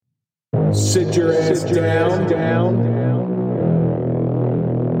Sit your ass down.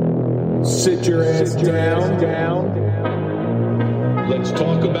 Sit your ass down. Let's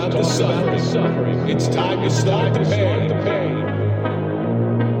talk about the suffering. It's time to start the pain.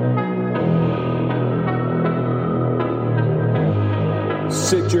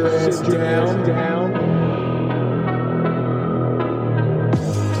 Sit your ass down.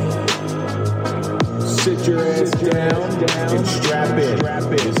 Sit your ass down. And strap in.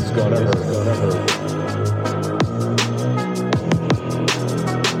 This is gonna hurt.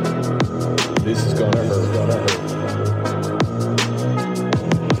 This is gonna hurt.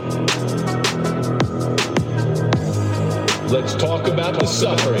 Let's talk about the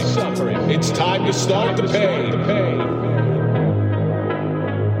suffering. It's time to start the pain.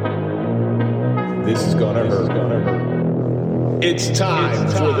 This is gonna hurt. It's time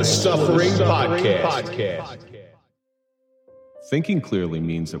for the Suffering Podcast. Thinking clearly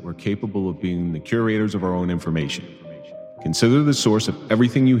means that we're capable of being the curators of our own information. Consider the source of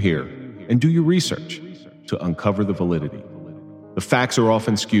everything you hear and do your research to uncover the validity. The facts are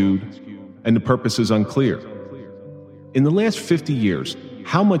often skewed and the purpose is unclear. In the last 50 years,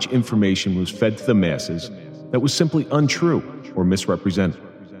 how much information was fed to the masses that was simply untrue or misrepresented?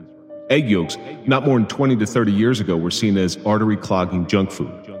 Egg yolks, not more than 20 to 30 years ago, were seen as artery-clogging junk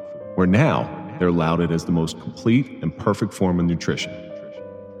food, where now they're lauded as the most complete and perfect form of nutrition.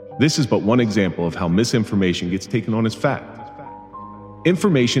 This is but one example of how misinformation gets taken on as fact.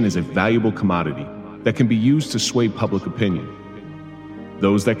 Information is a valuable commodity that can be used to sway public opinion.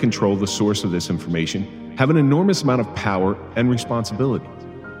 Those that control the source of this information have an enormous amount of power and responsibility.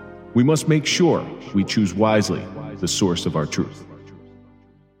 We must make sure we choose wisely the source of our truth.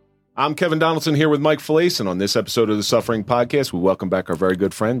 I'm Kevin Donaldson here with Mike Falason. On this episode of the Suffering Podcast, we welcome back our very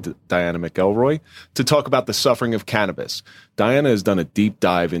good friend, Diana McElroy, to talk about the suffering of cannabis. Diana has done a deep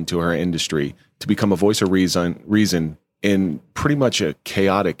dive into her industry to become a voice of reason in pretty much a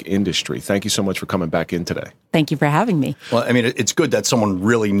chaotic industry. Thank you so much for coming back in today. Thank you for having me. Well, I mean, it's good that someone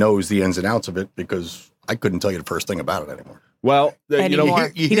really knows the ins and outs of it, because I couldn't tell you the first thing about it anymore. Well,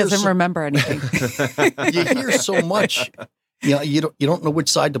 he doesn't remember anything. You hear so much. You don't know which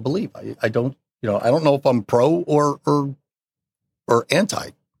side to believe. I don't know if I'm pro or anti.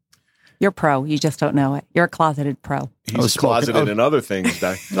 You're pro. You just don't know it. You're a closeted pro. He's closeted in other things.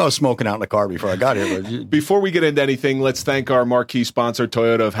 I was smoking out in the car before I got here. Before we get into anything, let's thank our marquee sponsor,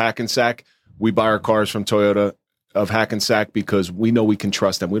 Toyota of Hackensack. We buy our cars from Toyota of Hackensack because we know we can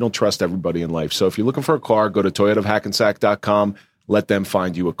trust them. We don't trust everybody in life. So if you're looking for a car, go to toyotaofhackensack.com. Let them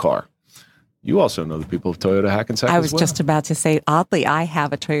find you a car. You also know the people of Toyota Hackensack I was as well. just about to say, oddly, I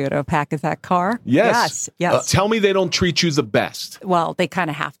have a Toyota of Hackensack car. Yes. Tell me they don't treat you the best. Well, they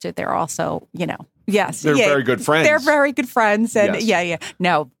kind of have to. They're also, yes. They're very good friends. They're very good friends. And yes.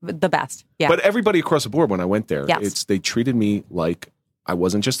 No, the best. Yeah. But everybody across the board, when I went there, yes. They treated me like I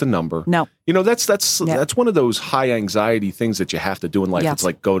wasn't just a number. No. That's one of those high anxiety things that you have to do in life. Yes. It's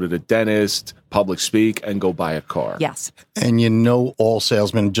like go to the dentist, public speak, and go buy a car. Yes. And all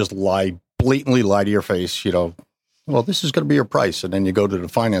salesmen just blatantly lie to your face, well, this is going to be your price. And then you go to the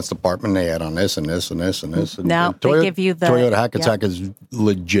finance department, and they add on this and this and this and this. And now they give you the... Toyota Hackensack is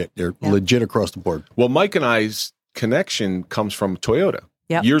legit. They're legit across the board. Well, Mike and I's connection comes from Toyota.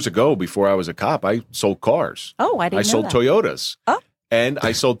 Yep. Years ago, before I was a cop, I sold cars. Oh, I didn't know sold that. Toyotas. Oh. And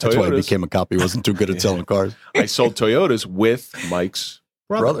I sold Toyotas. That's why I became a cop. He wasn't too good at selling cars. I sold Toyotas with Mike's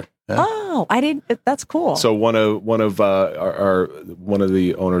brother. Yeah. Oh, I didn't. That's cool. So one of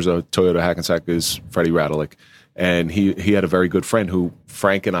the owners of Toyota Hackensack is Freddie Radelick, and he had a very good friend who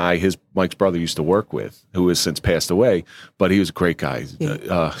Frank and Mike's brother used to work with, who has since passed away, but he was a great guy.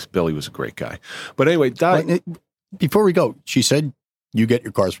 Yeah. Billy was a great guy. But anyway, before we go, she said you get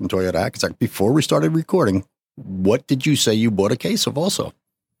your cars from Toyota Hackensack. Before we started recording, what did you say you bought a case of also?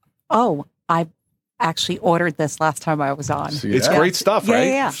 Oh, I actually ordered this last time I was on. It's great stuff, right?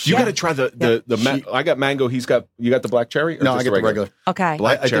 Yeah. You got to try I got mango. You got the black cherry? No, I get the regular. Okay.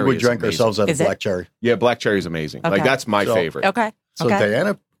 I think we drank ourselves out of black cherry. Yeah, black cherry is amazing. Okay. Like that's my favorite. Okay. So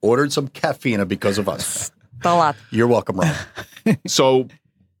Diana ordered some caffeine because of us. A lot. You're welcome, Rob. So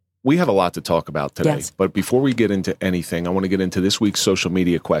we have a lot to talk about today. Yes. But before we get into anything, I want to get into this week's social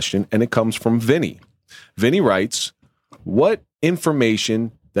media question, and it comes from Vinny. Vinny writes, what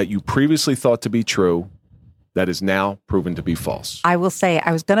information that you previously thought to be true that is now proven to be false? I will say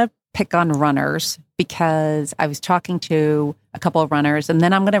I was going to pick on runners because I was talking to a couple of runners, and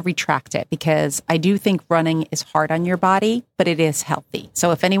then I'm going to retract it because I do think running is hard on your body, but it is healthy.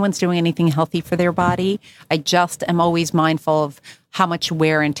 So if anyone's doing anything healthy for their body, I just am always mindful of how much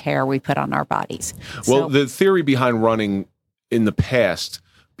wear and tear we put on our bodies. Well, the theory behind running in the past,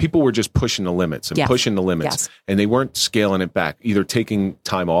 people were just pushing the limits and Yes. pushing the limits, Yes. and they weren't scaling it back, either taking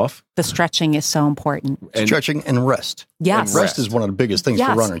time off. The stretching is so important. And- Stretching and rest. Yes. And rest is one of the biggest things for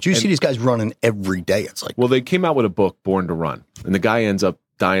Yes. runners. You see these guys running every day. It's like, Well, they came out with a book, Born to Run, and the guy ends up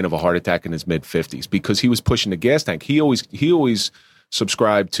dying of a heart attack in his mid-50s because he was pushing the gas tank. He always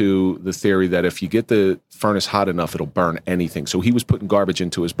subscribed to the theory that if you get the furnace hot enough, it'll burn anything. So he was putting garbage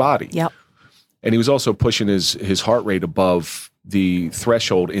into his body. Yep. And he was also pushing his heart rate above the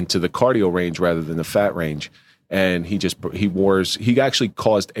threshold into the cardio range rather than the fat range. And he actually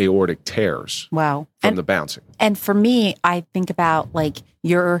caused aortic tears Wow. from the bouncing. And for me, I think about like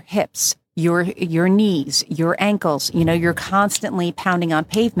your hips, your knees, your ankles. You know, you're constantly pounding on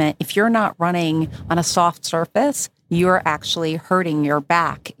pavement. If you're not running on a soft surface, you're actually hurting your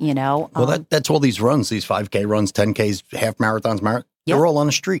back, you know. well, that's all these runs, these 5K runs, 10Ks, half marathons, Yeah. they're all on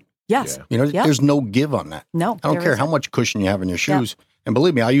the street. Yes. Yeah. You know, Yeah. there's no give on that. No. I don't there care isn't. how much cushion you have in your shoes. And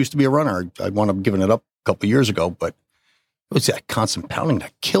believe me, I used to be a runner. I wound up giving it up a couple of years ago, but it was that constant pounding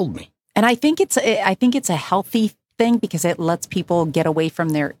that killed me. And I think it's a healthy thing because it lets people get away from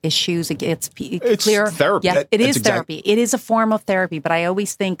their issues. It gets It's clear. therapy. Yeah, it That's is therapy. It is a form of therapy. But I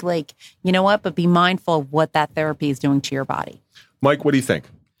always think like, you know what? But be mindful of what that therapy is doing to your body. Mike, what do you think?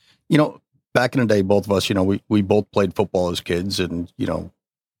 You know, back in the day, both of us, you know, we both played football as kids, and, you know,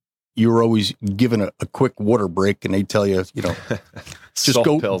 you were always given a quick water break, and they tell you, you know, just Salt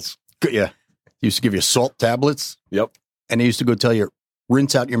go. pills. Yeah. They used to give you salt tablets, Yep. and they used to go tell you,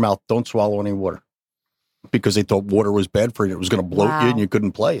 rinse out your mouth, don't swallow any water, because they thought water was bad for you. It was going to bloat Wow. you, and you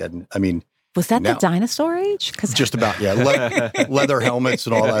couldn't play. And I mean, Was that Now- the dinosaur age? Because just about, yeah, leather helmets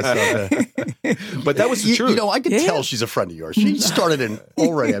and all that stuff. Yeah. But that was the You, truth. you know, I could Yeah. tell she's a friend of yours. She started in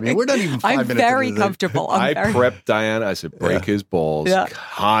already. I mean, we're not even 5 I'm minutes. very into the- comfortable. I I'm very, prepped Diana. I said, break his balls Yeah.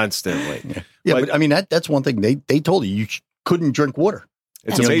 constantly. Yeah, Like- but I mean, that's one thing. They told you couldn't drink water.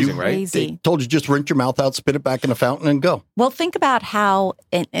 It's That's amazing, right? crazy. They told you just rinse your mouth out, spit it back in the fountain, and go. Well, think about how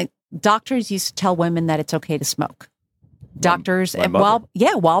doctors used to tell women that it's okay to smoke. Doctors, my mother.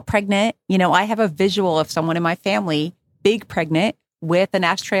 while pregnant, you know, I have a visual of someone in my family, big pregnant, with an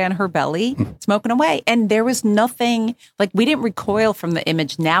ashtray on her belly, smoking away. And there was nothing, like, we didn't recoil from the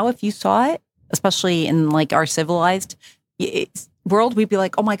image. Now, if you saw it, especially in like our civilized world, we'd be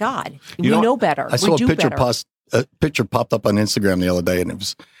like, oh my God, we know, know better. I saw we a do picture better. a picture popped up on Instagram the other day, and it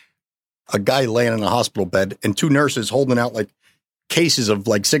was a guy laying in a hospital bed and 2 nurses holding out like cases of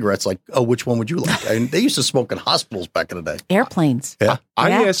like cigarettes. Like, oh, which one would you like? And they used to smoke in hospitals back in the day. Airplanes. Yeah. I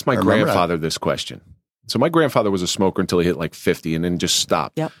Yeah. asked my I remember grandfather this question. So my grandfather was a smoker until he hit like 50 and then just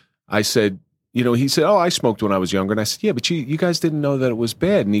stopped. Yep. I said, you know, he said, oh, I smoked when I was younger. And I said, yeah, but you guys didn't know that it was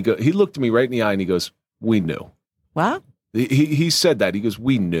bad. And he looked at me right in the eye and he goes, we knew. Wow. He said that. He goes,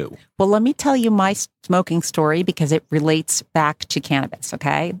 we knew. Well, let me tell you my smoking story because it relates back to cannabis,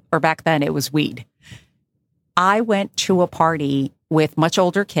 okay? Or back then it was weed. I went to a party with much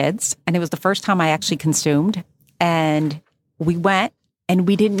older kids, and it was the first time I actually consumed. And we went, and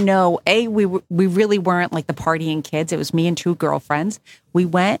we didn't know, we really weren't like the partying kids. It was me and 2 girlfriends. We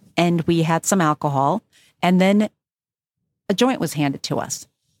went, and we had some alcohol, and then a joint was handed to us.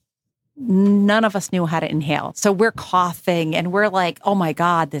 None of us knew how to inhale. So we're coughing and we're like, oh my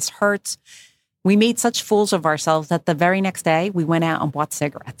God, this hurts. We made such fools of ourselves that the very next day we went out and bought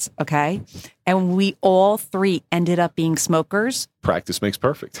cigarettes. Okay. And we all 3 ended up being smokers, Practice makes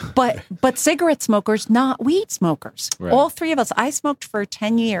perfect. but cigarette smokers, not weed smokers. Right. All 3 of us. I smoked for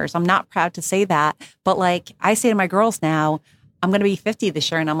 10 years. I'm not proud to say that, but like I say to my girls now, I'm going to be 50 this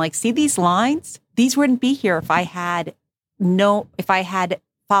year. And I'm like, see these lines? These wouldn't be here if I had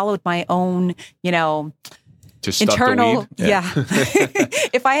followed my own, you know, Just stuck internal, the weed. yeah.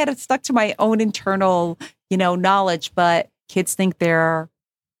 If I had stuck to my own internal, you know, knowledge, but kids think they're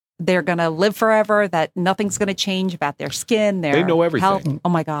going to live forever, that nothing's going to change about their skin, their They know everything. health. Oh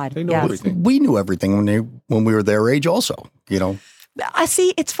my God. They know yes. everything. We knew everything when we were their age also, you know. I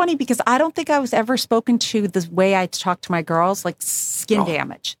see. It's funny because I don't think I was ever spoken to the way I talk to my girls, like skin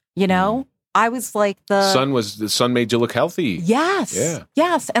damage, you know? I was like the sun made you look healthy. Yes. Yeah.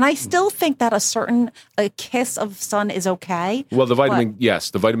 Yes. And I still think that a kiss of sun is okay. Well, the vitamin,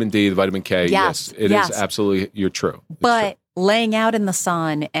 yes, the vitamin D, the vitamin K, Yes, it yes. is absolutely, you're true. It's But laying out in the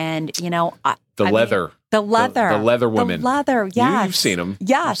sun and, you know, true. I The leather women. The leather, yes. You've seen them.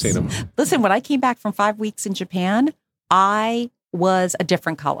 Yes. You've seen them. Listen, when I came back from 5 weeks in Japan, I was a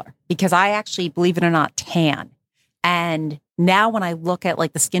different color because I actually, believe it or not, tan. And now when I look at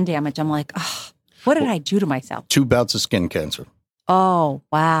like the skin damage, I'm like, oh, what did I do to myself? 2 bouts of skin cancer. Oh,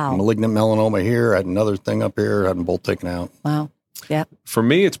 wow. Malignant melanoma here. I had another thing up here. Had them both taken out. Wow. Yeah. For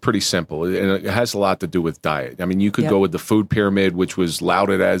me, it's pretty simple, and it has a lot to do with diet. I mean, you could Yep. go with the food pyramid, which was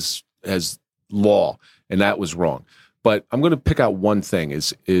lauded as law, and that was wrong. But I'm going to pick out one thing: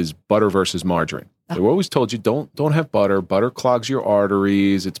 is butter versus margarine. They were always told you don't have butter. Butter clogs your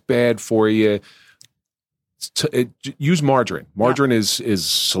arteries. It's bad for you. Use margarine. Margarine is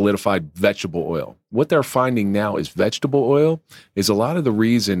solidified vegetable oil. What they're finding now is vegetable oil is a lot of the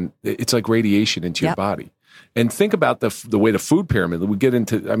reason. It's like radiation into your Yep. body. And think about the way the food pyramid. We get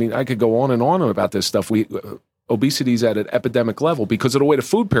into. I mean, I could go on and on about this stuff. Obesity is at an epidemic level because of the way the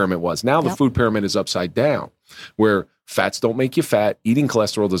food pyramid was. Now the Yep. food pyramid is upside down, where fats don't make you fat. Eating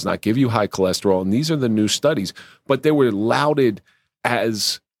cholesterol does not give you high cholesterol. And these are the new studies, but they were lauded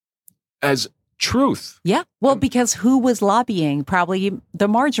as truth. Yeah. Well, because who was lobbying? Probably the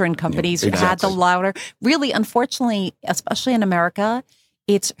margarine companies who had the exactly. louder. Really, unfortunately, especially in America,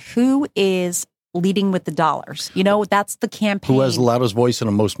 it's who is leading with the dollars. You know, that's the campaign. Who has the loudest voice and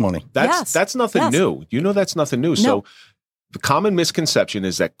the most money? That's nothing Yes. new. You know, that's nothing new. No. So the common misconception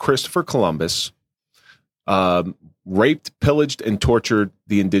is that Christopher Columbus raped, pillaged, and tortured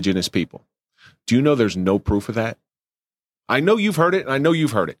the indigenous people. Do you know there's no proof of that? I know you've heard it, and I know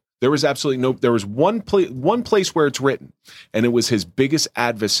you've heard it. There was absolutely no. There was one place where it's written, and it was his biggest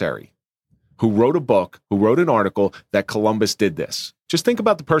adversary, who wrote a book, who wrote an article that Columbus did this. Just think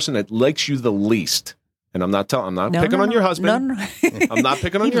about the person that likes you the least. And I'm not picking on your husband. No. I'm not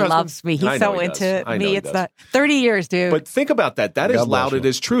picking on He your husband. loves me. I He's know so he does. into I know me. he It's does. not 30 years, dude. But think about that. That is God bless lauded you.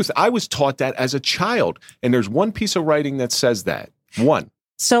 as truth. I was taught that as a child. And there's one piece of writing that says that. One.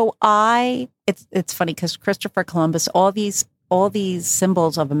 So it's funny because Christopher Columbus, all these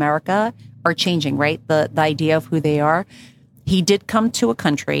symbols of America are changing, right? The idea of who they are. He did come to a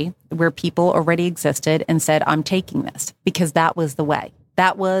country where people already existed and said, I'm taking this, because that was the way.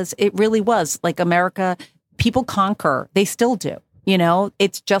 It really was like America. People conquer. They still do. You know,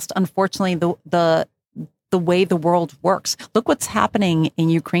 it's just unfortunately the way the world works. Look what's happening in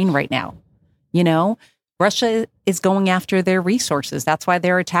Ukraine right now. You know, Russia is going after their resources. That's why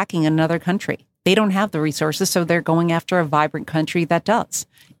they're attacking another country. They don't have the resources, so they're going after a vibrant country that does.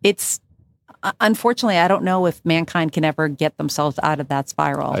 It's unfortunately, I don't know if mankind can ever get themselves out of that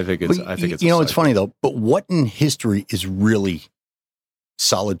spiral. I think But it's you a know, it's cycle. funny though. But what in history is really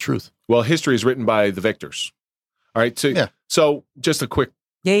solid truth? Well, history is written by the victors. All right. So just a quick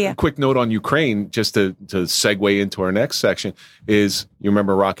note on Ukraine, just to segue into our next section, is you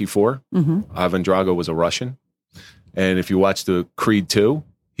remember Rocky IV? Mm-hmm. Ivan Drago was a Russian. And if you watch the Creed 2,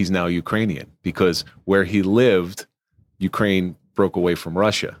 he's now Ukrainian because where he lived, Ukraine broke away from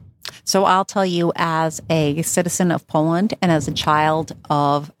Russia. So I'll tell you, as a citizen of Poland and as a child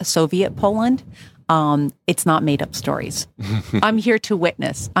of Soviet Poland, it's not made up stories. I'm here to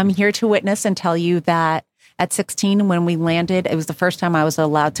witness. And tell you that at 16, when we landed, it was the first time I was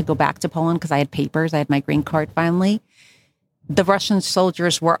allowed to go back to Poland because I had papers. I had my green card finally. The Russian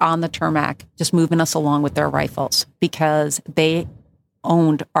soldiers were on the tarmac, just moving us along with their rifles because they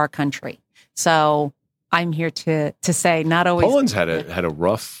owned our country. So I'm here to say not always. Poland's had a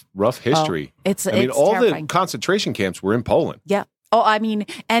rough history. It's all terrifying. the concentration camps were in Poland. Yeah. Oh, I mean,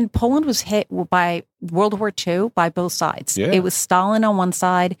 and Poland was hit by World War II by both sides. Yeah. It was Stalin on one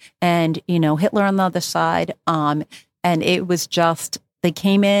side and, Hitler on the other side. And it was just, they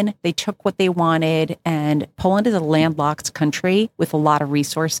came in, they took what they wanted. And Poland is a landlocked country with a lot of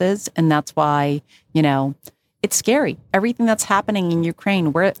resources. And that's why, it's scary. Everything that's happening in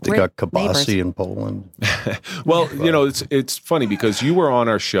Ukraine, we're got neighbors. Kabasi in Poland. Well, it's funny because you were on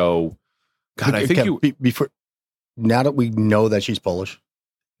our show. God, I think Kev, before. Now that we know that she's Polish,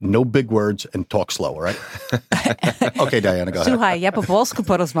 no big words and talk slow, all right? Okay, Diana, go ahead. Słuchaj, ja po polsku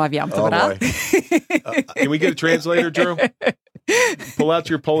porozmawiam, dobra? Can we get a translator, Drew? Pull out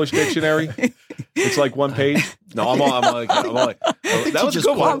your Polish dictionary. It's like one page. No, I'm like that was a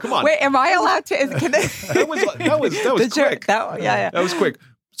good one. Come on. Wait, am I allowed to? That was quick. Yeah. That was quick.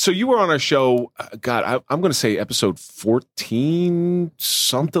 So you were on our show. God, I'm going to say episode 14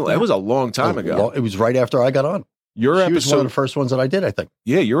 something. That was a long time ago. It was right after I got on. Your She episode, was one of the first ones that I did, I think.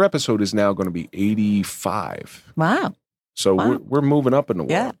 yeah, your episode is now going to be 85. Wow. So Wow. we're moving up in the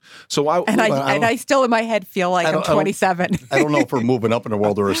world. Yeah. So I still in my head feel like I'm 27. I don't know if we're moving up in the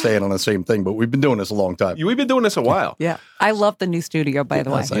world or we're staying on the same thing, but we've been doing this a long time. we've been doing this a while. Yeah. I love the new studio, by the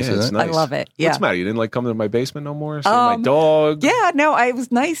way. That's nice, Yeah, it's isn't it? nice. I love it. Yeah. What's the matter? You didn't like coming to my basement no more? See my dog? Yeah, no, it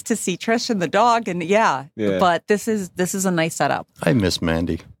was nice to see Trish and the dog, and yeah. But this is a nice setup. I miss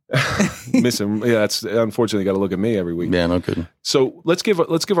Mandy. Miss him. Yeah, that's unfortunately got to look at me every week. Yeah, no kidding. So let's give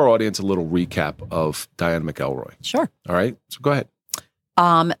our audience a little recap of Diana McElroy. Sure. All right. So go ahead.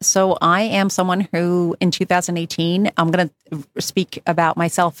 So I am someone who in 2018, I'm going to speak about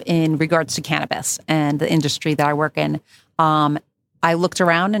myself in regards to cannabis and the industry that I work in. I looked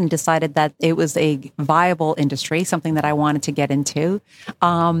around and decided that it was a viable industry, something that I wanted to get into.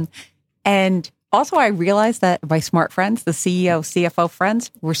 And also I realized that my smart friends, the CEO, CFO friends,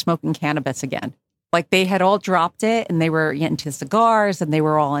 were smoking cannabis again. Like they had all dropped it and they were into cigars and they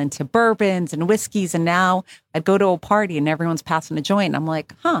were all into bourbons and whiskeys. And now I'd go to a party and everyone's passing a joint. And I'm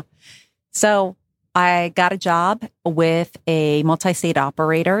like, huh. So I got a job with a multi-state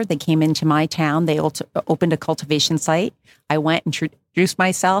operator. They came into my town. They opened a cultivation site. I went and introduced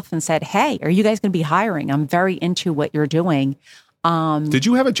myself and said, hey, are you guys going to be hiring? I'm very into what you're doing. Did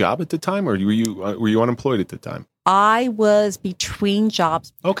you have a job at the time or were you unemployed at the time? I was between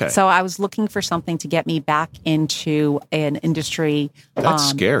jobs. Okay. So I was looking for something to get me back into an industry. That's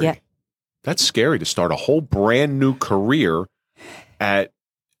scary. Yeah. That's scary to start a whole brand new career at,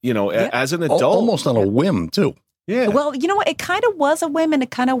 as an adult. Almost on a whim, too. Yeah. Well, you know what? It kind of was a whim and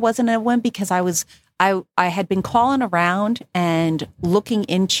it kind of wasn't a whim because I had been calling around and looking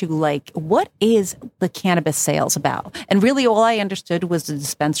into like, what is the cannabis sales about? And really all I understood was the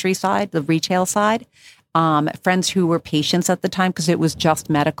dispensary side, the retail side. Friends who were patients at the time, because it was just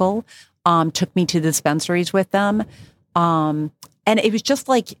medical, took me to dispensaries with them. And it was just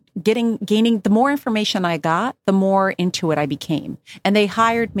like gaining, the more information I got, the more into it I became. And they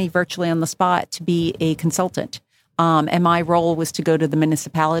hired me virtually on the spot to be a consultant. And my role was to go to the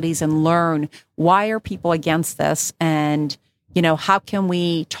municipalities and learn why are people against this and, how can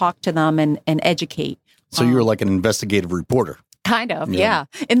we talk to them and educate. So you were like an investigative reporter. Kind of, yeah.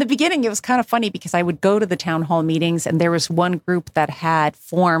 In the beginning, it was kind of funny because I would go to the town hall meetings and there was one group that had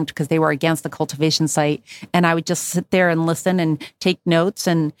formed because they were against the cultivation site. And I would just sit there and listen and take notes.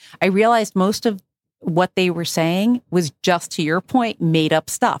 And I realized most of what they were saying was just, to your point, made up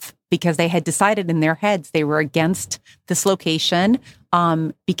stuff because they had decided in their heads they were against this location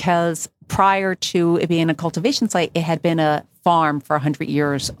because prior to it being a cultivation site, it had been a farm for 100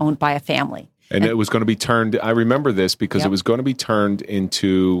 years owned by a family. And it was going to be turned, I remember this because it was going to be turned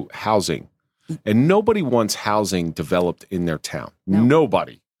into housing. And nobody wants housing developed in their town. No.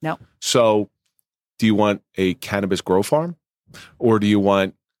 Nobody. No. So do you want a cannabis grow farm or do you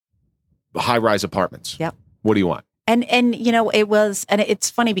want high-rise apartments? Yep. What do you want? And it was, and it's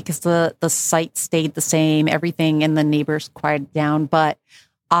funny because the site stayed the same, everything, and the neighbors quieted down. But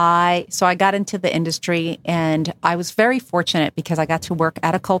I got into the industry and I was very fortunate because I got to work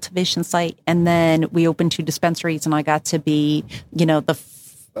at a cultivation site and then we opened 2 dispensaries and I got to be, the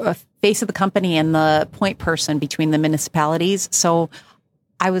face of the company and the point person between the municipalities. So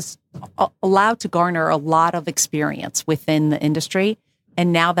I was allowed to garner a lot of experience within the industry.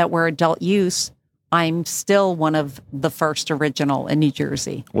 And now that we're adult use, I'm still one of the first original in New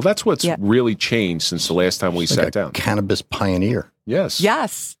Jersey. Well, that's what's really changed since the last time we sat down. Cannabis pioneer. Yes.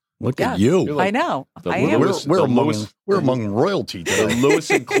 Yes. Look at you. Like I know. I Lewis- am. We're among royalty The today. Lewis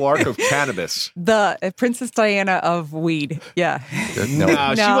and Clark of cannabis. The Princess Diana of weed. Yeah. No,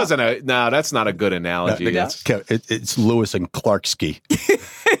 she wasn't No, that's not a good analogy. No, That's it's Lewis and Clarksky.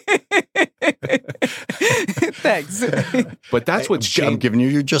 Thanks. But that's what's I'm changed. giving you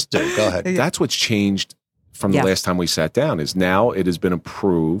your just due. Go ahead. That's what's changed from the last time we sat down is now it has been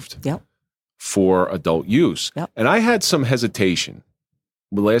approved for adult use. Yep. And I had some hesitation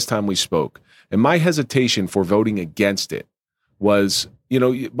the last time we spoke. And my hesitation for voting against it was,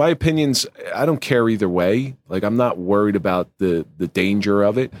 my opinions, I don't care either way. Like, I'm not worried about the danger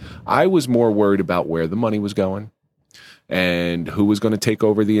of it. I was more worried about where the money was going and who was going to take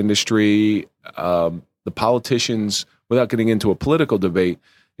over the industry. The politicians, without getting into a political debate,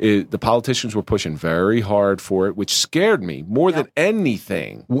 the politicians were pushing very hard for it, which scared me more than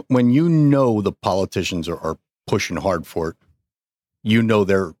anything. When the politicians are pushing hard for it,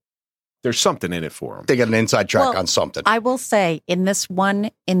 There's something in it for them. they got an inside track on something. I will say in this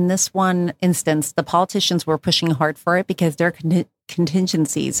one instance, the politicians were pushing hard for it because their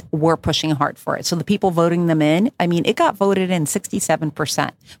contingencies were pushing hard for it. So the people voting them in, it got voted in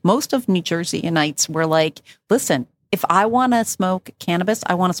 67%. Most of New Jerseyanites were like, listen, if I want to smoke cannabis,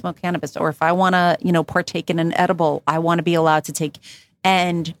 I want to smoke cannabis. Or if I want to, partake in an edible, I want to be allowed to take.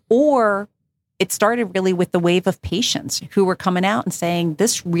 Or it started really with the wave of patients who were coming out and saying,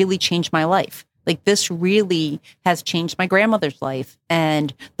 this really changed my life. Like, this really has changed my grandmother's life.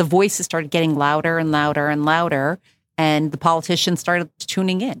 And the voices started getting louder and louder and louder. And the politicians started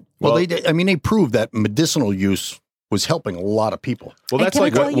tuning in. Well, they proved that medicinal use was helping a lot of people. Well, that's And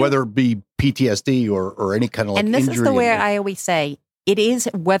like can I tell you- Whether it be PTSD or any kind of and this injury. is the way I always say, it is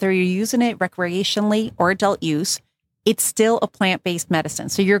whether you're using it recreationally or adult use, it's still a plant-based medicine.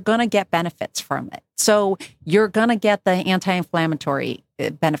 So you're going to get benefits from it. So you're going to get the anti-inflammatory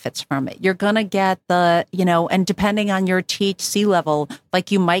benefits from it. You're going to get the, and depending on your THC level,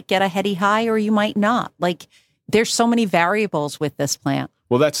 like you might get a heady high or you might not. Like there's so many variables with this plant.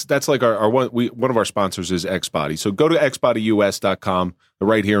 Well, that's like our one of our sponsors is Xbody. So go to xbodyus.com,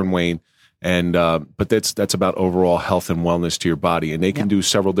 right here in Wayne. And but that's about overall health and wellness to your body, and they can do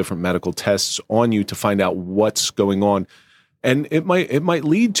several different medical tests on you to find out what's going on, and it might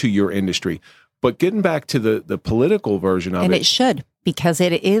lead to your industry. But getting back to the political version of it, and it should, because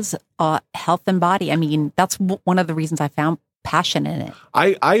it is health and body. I mean, that's one of the reasons I found passion in it.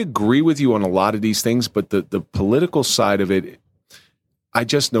 I agree with you on a lot of these things, but the political side of it, I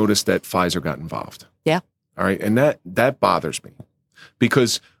just noticed that Pfizer got involved. Yeah. All right, and that bothers me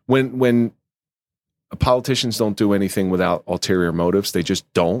because. When politicians don't do anything without ulterior motives, they just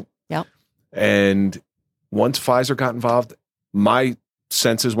don't. Yep. And once Pfizer got involved, my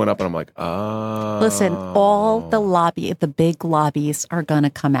senses went up, and I'm like, oh. Listen, all the big lobbies are going to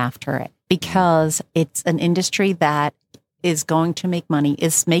come after it because it's an industry that is going to make money,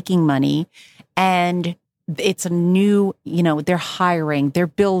 is making money, and it's a new, they're hiring, they're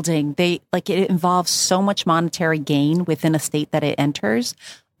building, it involves so much monetary gain within a state that it enters.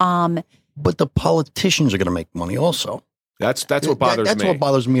 But the politicians are going to make money also. That's what bothers me. That's what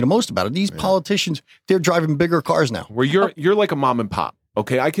bothers me the most about it. These politicians, they're driving bigger cars now. Where you're like a mom and pop.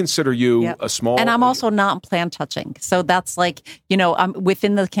 Okay, I consider you a small... And I'm also not plant touching. So that's like, I'm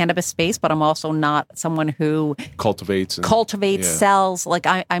within the cannabis space, but I'm also not someone who... Cultivates, sells. Like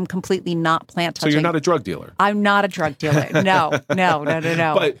I'm completely not plant touching. So you're not a drug dealer? I'm not a drug dealer. No.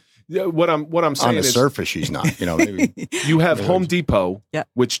 But what I'm saying on the is... surface, she's not. Maybe. You have Home Depot,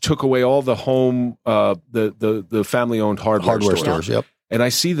 which took away all the home, the family-owned hardware stores. Yep. And I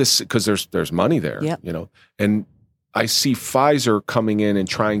see this because there's money there, and... I see Pfizer coming in and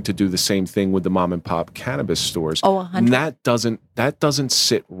trying to do the same thing with the mom and pop cannabis stores. Oh, 100%. And that doesn't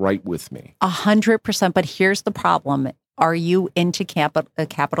sit right with me. 100%. But here's the problem. Are you into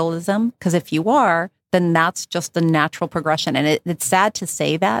capitalism? Because if you are, then that's just the natural progression. And it's sad to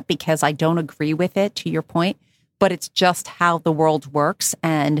say that because I don't agree with it, to your point, but it's just how the world works.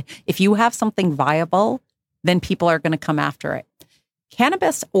 And if you have something viable, then people are going to come after it.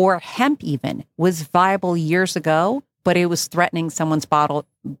 Cannabis or hemp even was viable years ago, but it was threatening someone's bottom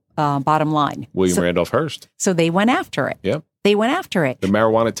line. William Randolph Hearst. So they went after it. Yeah. They went after it. The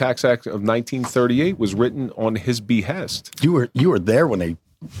Marijuana Tax Act of 1938 was written on his behest. You were there when they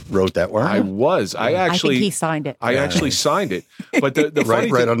wrote that, weren't you? I was. I think he signed it. I actually signed it. But the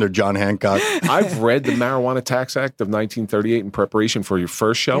right under John Hancock. I've read the Marijuana Tax Act of 1938 in preparation for your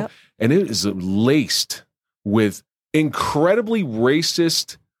first show, and it is laced with incredibly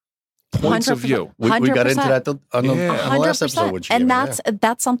racist points of view. We got into that on the last episode. And that's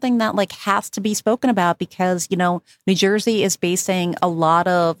something that has to be spoken about because, New Jersey is basing a lot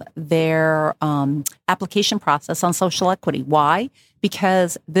of their application process on social equity. Why?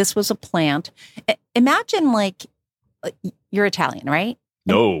 Because this was a plant. Imagine you're Italian, right?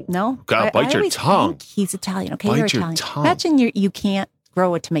 No. God, bite your tongue. He's Italian. Okay, bite you're your Italian. tongue. Imagine you can't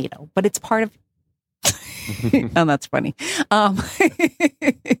grow a tomato, but it's part of... Oh, that's funny.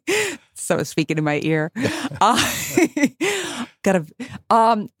 So speaking in my ear,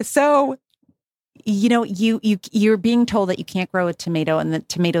 so you're being told that you can't grow a tomato and that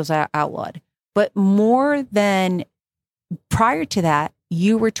tomatoes are outlawed. But more than prior to that,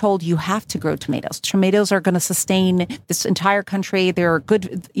 you were told you have to grow tomatoes. Tomatoes are going to sustain this entire country. They're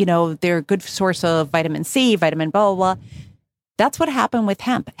good. They're a good source of vitamin C, vitamin blah blah blah. That's what happened with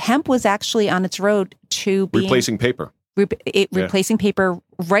hemp. Hemp was actually on its road to being... Replacing paper. Replacing paper.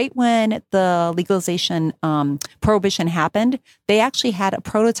 Right when the legalization prohibition happened, they actually had a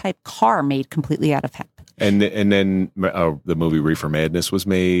prototype car made completely out of hemp. And then the movie Reefer Madness was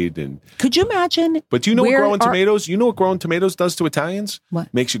made. And could you imagine? But you know what growing tomatoes? You know what growing tomatoes does to Italians?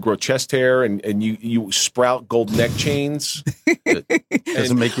 What? Makes you grow chest hair and you sprout gold neck chains.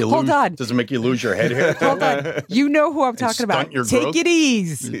 Doesn't make you lose. Hold on. Doesn't make you lose your head hair. Hold on. You know who I'm talking about. Take it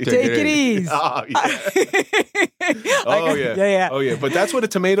easy. Take it easy. Oh yeah. Oh yeah. But that's what a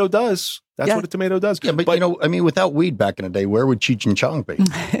tomato does. That's what a tomato does. Yeah, but without weed back in the day, where would Cheech and Chong be?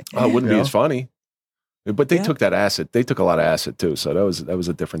 It wouldn't be as funny. But they took that acid. They took a lot of acid too. So that was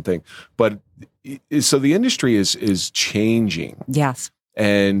a different thing. But so the industry is changing. Yes.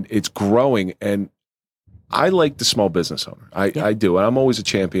 And it's growing. And I like the small business owner. I do. And I'm always a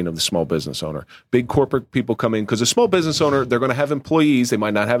champion of the small business owner. Big corporate people come in because a small business owner, they're going to have employees. They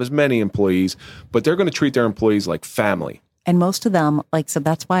might not have as many employees, but they're going to treat their employees like family. And most of them, so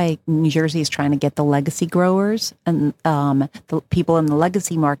that's why New Jersey is trying to get the legacy growers and the people in the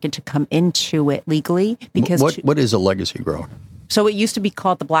legacy market to come into it legally. Because what is a legacy grower? So it used to be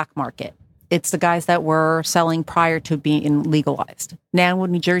called the black market. It's the guys that were selling prior to being legalized. Now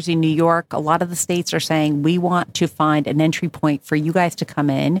in New Jersey, New York, a lot of the states are saying, we want to find an entry point for you guys to come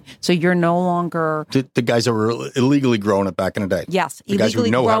in. So you're no longer... The guys that were illegally growing it back in the day. Yes. The guys who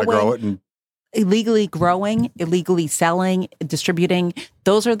know how to grow it. And illegally growing, illegally selling, distributing.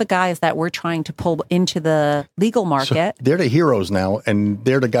 Those are the guys that we're trying to pull into the legal market. So they're the heroes now, and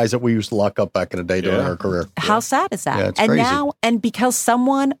they're the guys that we used to lock up back in the day during our career. How sad is that? Yeah, it's and crazy. Now, and because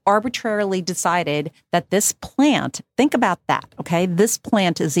someone arbitrarily decided that this plant, think about that, okay? This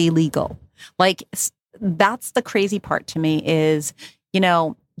plant is illegal. That's the crazy part to me is,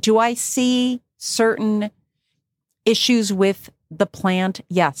 do I see certain issues with the plant?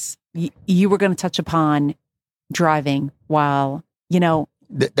 Yes. You were going to touch upon driving while,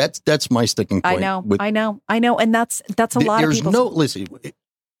 That's my sticking point. I know. And that's a lot of people. Listen,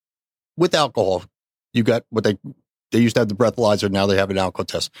 with alcohol, you got what they used to have the breathalyzer. Now they have an alcohol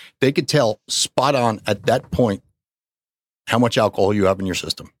test. They could tell spot on at that point how much alcohol you have in your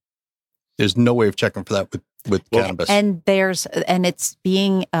system. There's no way of checking for that with cannabis. And it's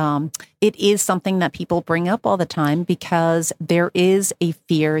being, it is something that people bring up all the time because there is a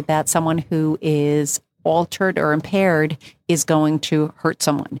fear that someone who is altered or impaired is going to hurt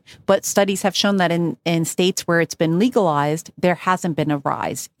someone. But studies have shown that in states where it's been legalized, there hasn't been a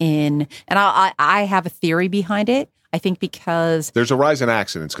rise and I have a theory behind it. I think because there's a rise in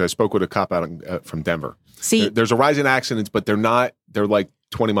accidents, because I spoke with a cop out from Denver. See, there's a rise in accidents, but they're like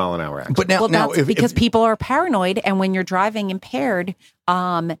 20 mile an hour accidents. But now because people are paranoid, and when you're driving impaired,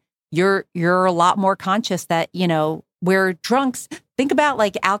 you're a lot more conscious that we're drunks. Think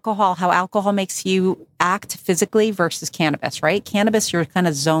about alcohol, how alcohol makes you act physically versus cannabis, right? Cannabis, you're kind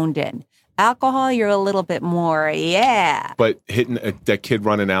of zoned in. Alcohol, you're a little bit more, yeah. But hitting that kid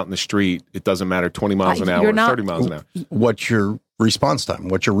running out in the street, it doesn't matter 20 miles an hour or 30 miles an hour. What's your response time?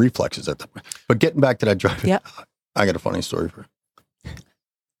 What's your reflexes at that point? But getting back to that driving, yep. I got a funny story for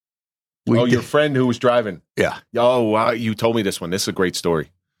you. Your friend who was driving. Yeah. Oh, wow. You told me this one. This is a great story.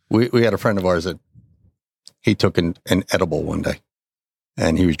 We had a friend of ours that he took an edible one day,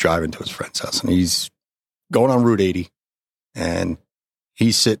 and he was driving to his friend's house, and he's going on Route 80, and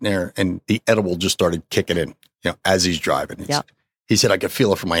he's sitting there, and the edible just started kicking in, as he's driving. Yep. He said, I could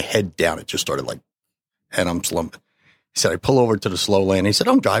feel it from my head down. It just started and I'm slumping. He said, I pull over to the slow lane. He said,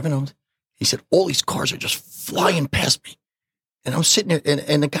 I'm driving. He said, all these cars are just flying past me. And I'm sitting there,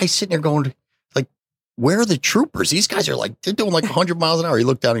 and the guy's sitting there going, where are the troopers? These guys are they're doing 100 miles an hour. He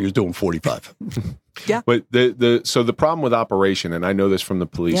looked down and he was doing 45. Yeah. But so the problem with operation, and I know this from the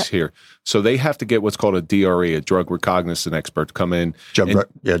police here, so they have to get what's called a DRE, a drug recognizance expert, to come in. Drug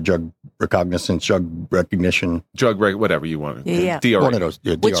recognizance, drug recognition. Whatever you want. Yeah. DRE. One of those.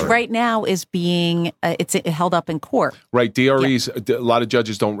 Yeah, Which DRE. right now is being, it's held up in court. Right. DREs, a lot of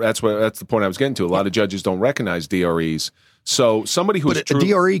judges don't, that's the point I was getting to. A lot of judges don't recognize DREs. So somebody who's a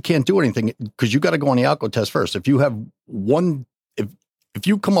DRE can't do anything because you got to go on the alcohol test first. If you have if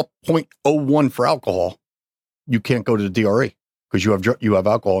you come up 0.01 for alcohol, you can't go to the DRE because you have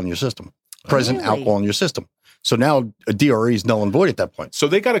alcohol in your system, alcohol in your system. So now a DRE is null and void at that point. So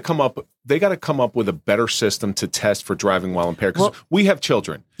they got to come up with a better system to test for driving while impaired, because we have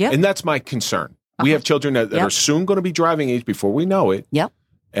children, and that's my concern. We have children that are soon going to be driving age before we know it. Yep.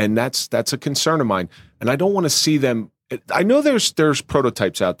 And that's a concern of mine. And I don't want to see them. I know there's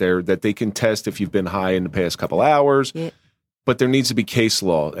prototypes out there that they can test if you've been high in the past couple hours, but there needs to be case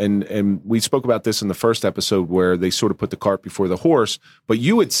law. And we spoke about this in the first episode where they sort of put the cart before the horse. But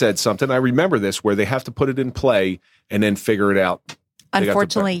you had said something, I remember this, where they have to put it in play and then figure it out.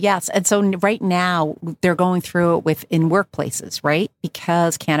 Unfortunately, yes. And so right now they're going through it in workplaces, right?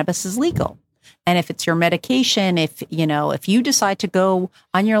 Because cannabis is legal. And if it's your medication, if you decide to go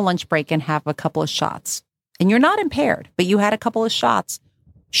on your lunch break and have a couple of shots, and you're not impaired, but you had a couple of shots,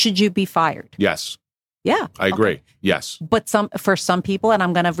 should you be fired? Yes. Yeah. I agree. Okay. Yes. But for some people, and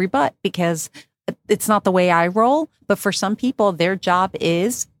I'm going to rebut because it's not the way I roll, but for some people, their job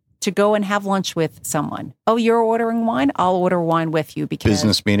is to go and have lunch with someone. Oh, you're ordering wine? I'll order wine with you because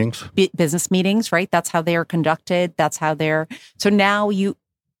business meetings. Business meetings, right? That's how they are conducted. That's how so now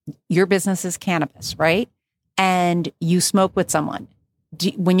your business is cannabis, right? And you smoke with someone.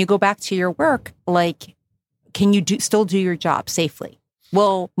 When you go back to your work, can you still do your job safely?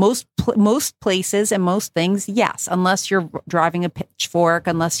 Well, most places and most things, yes, unless you're driving a pitchfork,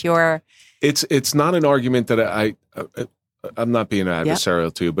 unless you're. It's not an argument that I'm not being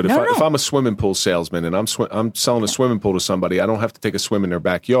adversarial to you, but No, if I'm a swimming pool salesman and I'm selling a swimming pool to somebody, I don't have to take a swim in their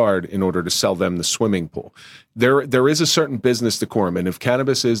backyard in order to sell them the swimming pool. There is a certain business decorum, and if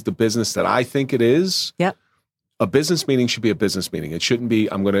cannabis is the business that I think it is, Yep. a business meeting should be a business meeting. It shouldn't be,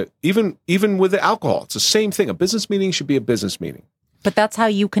 even with the alcohol, it's the same thing. A business meeting should be a business meeting. But that's how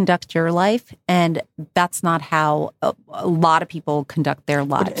you conduct your life, and that's not how a lot of people conduct their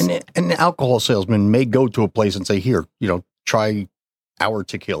lives. And an alcohol salesman may go to a place and say, here, try our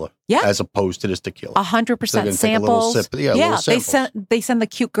tequila as opposed to this tequila. 100% samples. They send the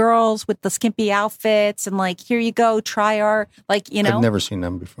cute girls with the skimpy outfits and like, here you go, try our, I've never seen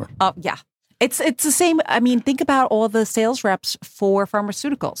them before. Oh, yeah. It's the same. I mean, think about all the sales reps for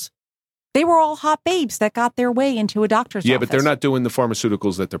pharmaceuticals. They were all hot babes that got their way into a doctor's office. Yeah, but they're not doing the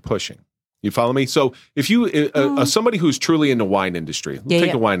pharmaceuticals that they're pushing. You follow me? So if you, somebody who's truly in the wine industry,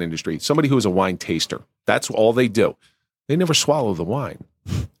 take the wine industry, somebody who is a wine taster, that's all they do. They never swallow the wine,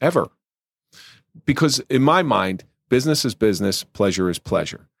 ever. Because in my mind, business is business, pleasure is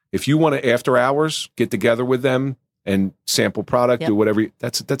pleasure. If you want to, after hours, get together with them and sample product, do whatever,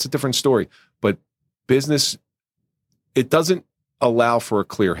 that's a different story. But business, it doesn't allow for a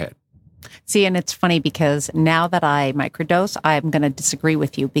clear head. See, and it's funny because now that I microdose, I'm going to disagree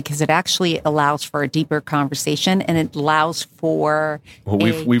with you because it actually allows for a deeper conversation and it allows for. Well,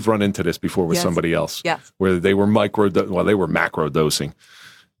 we've run into this before with somebody else, where they were they were macro dosing,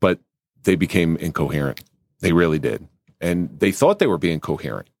 but they became incoherent. They really did, and they thought they were being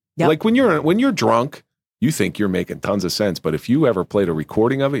coherent. Yep. Like when you're drunk, you think you're making tons of sense, but if you ever played a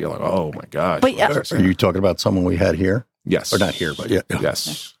recording of it, you're like, oh my gosh. But, are you talking about someone we had here? Yes, or not here, but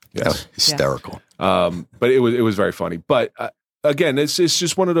yes. Yes, hysterical. But it was very funny. But again, it's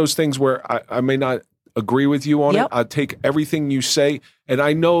just one of those things where I may not agree with you on it. I take everything you say, and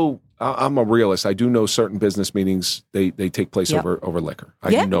I know I'm a realist. I do know certain business meetings they take place over liquor.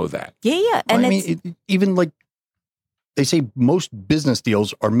 I do know that. Yeah. And even like they say, most business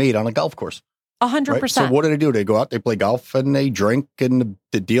deals are made on a golf course. 100%. So what do? They go out, they play golf, and they drink, and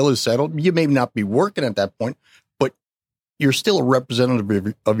the deal is settled. You may not be working at that point, but you're still a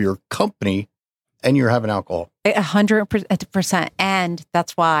representative of your company, and you're having alcohol. 100%. And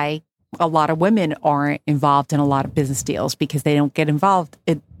that's why a lot of women aren't involved in a lot of business deals because they don't get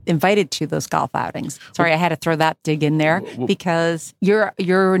invited to those golf outings. Sorry, I had to throw that dig in there because you're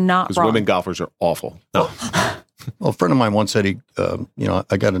not because wrong. Women golfers are awful. No. Well, a friend of mine once said,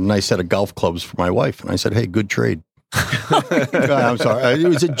 I got a nice set of golf clubs for my wife. And I said, hey, good trade. I'm sorry. It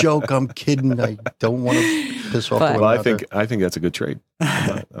was a joke. I'm kidding. I don't want to piss off. Well, I think that's a good trade.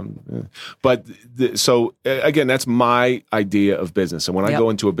 But so again, that's my idea of business. And when I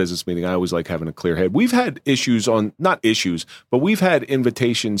go into a business meeting, I always like having a clear head. We've had not issues, but we've had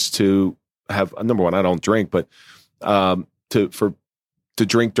invitations to have, number one, I don't drink, but to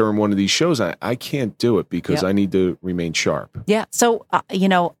drink during one of these shows, I can't do it because I need to remain sharp. Yeah. So,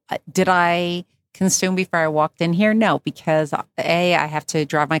 did I consume before I walked in here? No, because I have to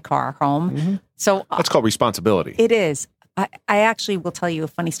drive my car home. Mm-hmm. So that's called responsibility. It is. I actually will tell you a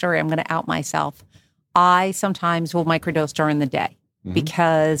funny story. I'm going to out myself. I sometimes will microdose during the day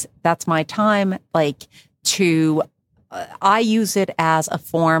because that's my time, I use it as a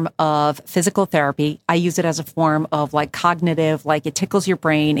form of physical therapy. I use it as a form of cognitive, it tickles your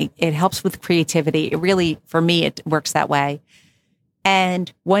brain. It helps with creativity. It really, for me, it works that way.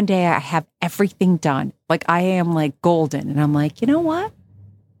 And one day I have everything done. I am golden. And I'm like, you know what?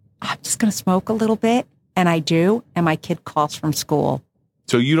 I'm just going to smoke a little bit. And I do. And my kid calls from school.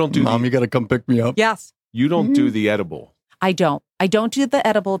 So you don't do Mom, you got to come pick me up. Yes. You don't do the edible. I don't do the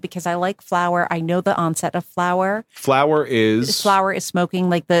edible because I like flower. I know the onset of flower. Flower is smoking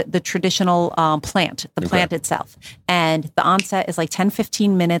the traditional plant, the plant itself. And the onset is 10,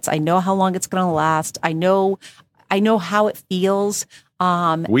 15 minutes. I know how long it's going to last. I know how it feels.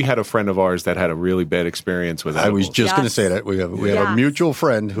 We had a friend of ours that had a really bad experience with edibles. I was just going to say that. We have a mutual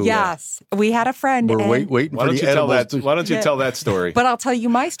friend who... Yes, we had a friend. We're waiting for the edibles. Why don't you tell that story? But I'll tell you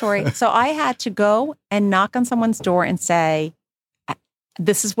my story. So I had to go and knock on someone's door and say,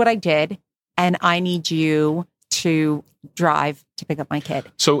 this is what I did, and I need you to drive to pick up my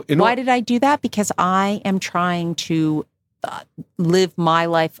kid. So why did I do that? Because I am trying to live my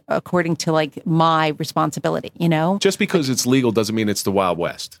life according to my responsibility, Just because it's legal doesn't mean it's the Wild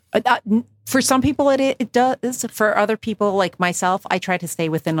West. For some people it does. For other people like myself, I try to stay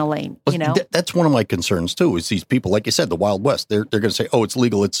within a lane, That's one of my concerns too, is these people, like you said, the Wild West, they're going to say, oh, it's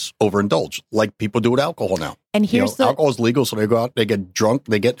legal, it's overindulged, like people do with alcohol now. And here's alcohol is legal, so they go out, they get drunk,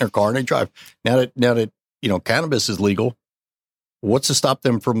 they get in their car and they drive. Now that cannabis is legal, what's to stop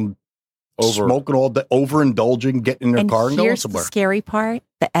them from smoking all day, overindulging, getting in their car and going here's somewhere. The scary part.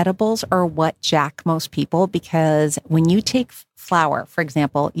 The edibles are what jack most people, because when you take flour, for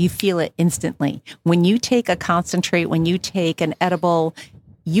example, you feel it instantly. When you take a concentrate, when you take an edible,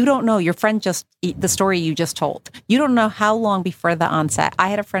 you don't know. Your friend just, the story you just told, you don't know how long before the onset. I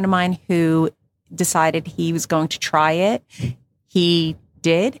had a friend of mine who decided he was going to try it. He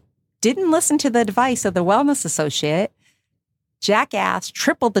didn't listen to the advice of the wellness associate, jackass,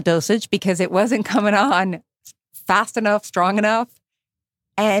 tripled the dosage because it wasn't coming on fast enough, strong enough.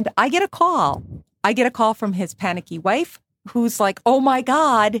 And I get a call. I get a call from his panicky wife who's like, oh my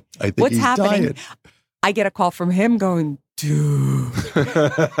God, I think what's he's happening? dying. I get a call from him going, dude.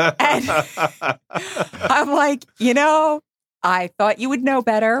 And I'm like, I thought you would know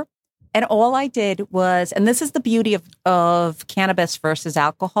better. And all I did was, and this is the beauty of cannabis versus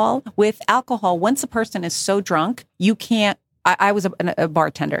alcohol. With alcohol, once a person is so drunk, you can't, I was a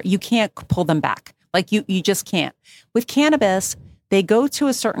bartender, you can't pull them back. Like you just can't. With cannabis, they go to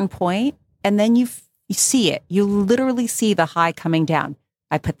a certain point and then you see it. You literally see the high coming down.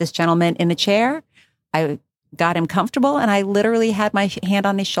 I put this gentleman in a chair. I got him comfortable, and I literally had my hand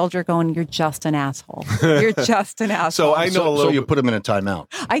on his shoulder going, you're just an asshole. You're just an asshole. So I know a little. So you put him in a timeout.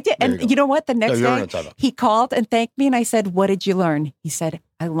 I did. There And you you know what? The next you're in day, a timeout. he called and thanked me, and I said, what did you learn? He said,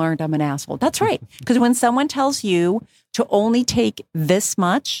 I learned I'm an asshole. That's right. Because when someone tells you to only take this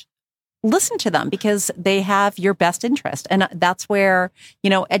much, listen to them, because they have your best interest. And that's where,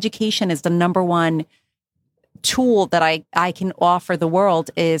 education is the number one tool that I can offer the world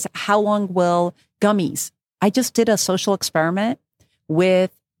is how long will gummies. I just did a social experiment with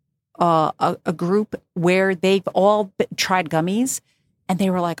a group where they've all tried gummies, and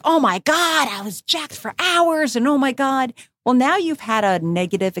they were like, oh my God, I was jacked for hours. And oh my God. Well, now you've had a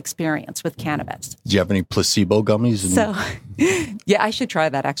negative experience with cannabis. Do you have any placebo gummies? So, yeah, I should try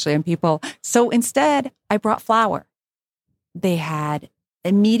that actually on people. So instead, I brought flour. They had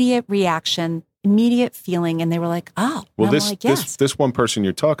immediate reaction, immediate feeling, and they were like, oh. Well, and I'm like, yes. this one person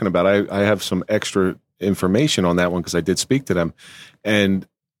you're talking about, I have some extra information on that one because I did speak to them, and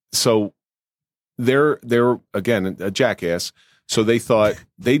so they're again a jackass. So they thought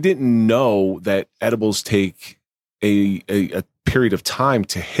they didn't know that edibles take a period of time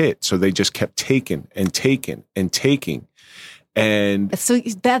to hit, so they just kept taking and taking and taking, and So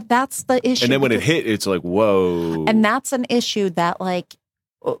that's the issue. and then when it hit, it's like whoa, and that's an issue that like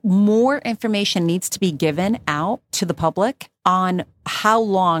more information needs to be given out to the public on how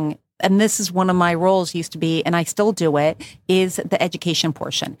long. And this is one of my roles used to be, and I still do it, is the education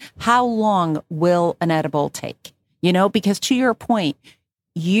portion. How long will an edible take? Because to your point,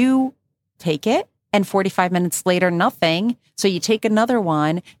 you take it and 45 minutes later, nothing. So you take another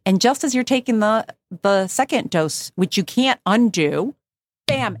one. And just as you're taking the second dose, which you can't undo,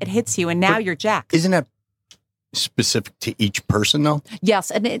 bam, it hits you. And now you're jacked. Isn't that specific to each person, though?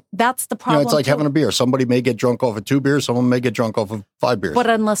 Yes. And that's the problem. It's like having a beer. Somebody may get drunk off of 2 beers. Someone may get drunk off of 5 beers. But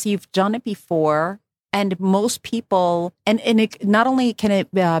unless you've done it before, and most people, and it, not only can it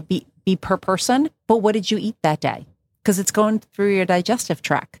be per person, but what did you eat that day? Because it's going through your digestive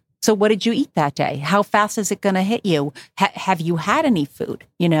tract. So what did you eat that day? How fast is it going to hit you? Have you had any food?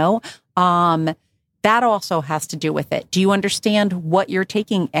 That also has to do with it. Do you understand what you're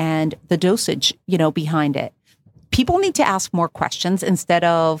taking and the dosage, behind it? People need to ask more questions instead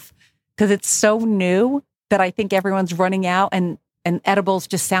of, because it's so new that I think everyone's running out, and edibles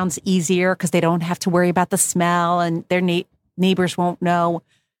just sounds easier because they don't have to worry about the smell and their neighbors won't know.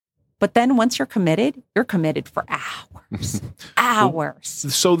 But then once you're committed for hours, hours.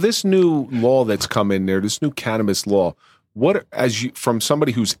 So this new law that's come in there, this new cannabis law, from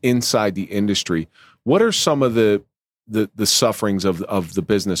somebody who's inside the industry, what are some of the sufferings of the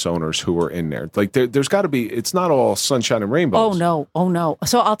business owners who are in there? Like there's got to be, it's not all sunshine and rainbows. Oh no.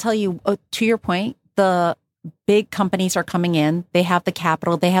 So I'll tell you, to your point, the big companies are coming in. They have the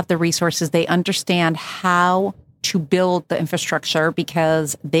capital, they have the resources, they understand how to build the infrastructure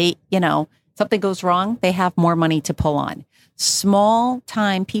because they, something goes wrong, they have more money to pull on. Small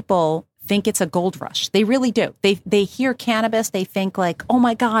time people think it's a gold rush. They really do. They hear cannabis, they think like, oh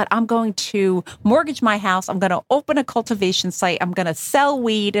my God, I'm going to mortgage my house. I'm going to open a cultivation site. I'm going to sell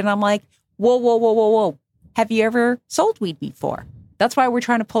weed. And I'm like, whoa. Have you ever sold weed before? That's why we're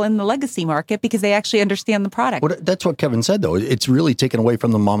trying to pull in the legacy market, because they actually understand the product. Well, that's what Kevin said, though. It's really taken away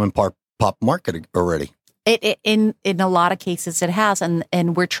from the mom and pop market already. In a lot of cases it has.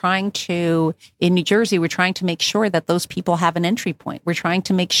 And we're trying to, in New Jersey, we're trying to make sure that those people have an entry point. We're trying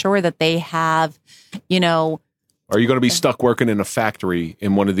to make sure that they have, Are you going to be stuck working in a factory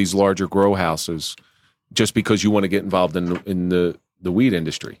in one of these larger grow houses just because you want to get involved in the weed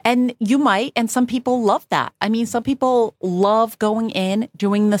industry. And you might, and some people love that. I mean, some people love going in,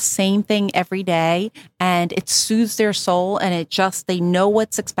 doing the same thing every day, and it soothes their soul, and they know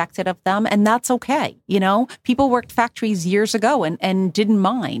what's expected of them, and that's okay. You know, people worked factories years ago and didn't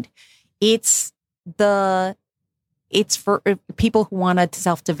mind. It's for people who want to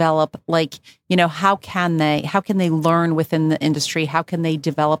self-develop, like, you know, how can they learn within the industry? How can they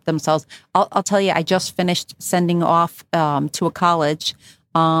develop themselves? I'll tell you, I just finished sending off to a college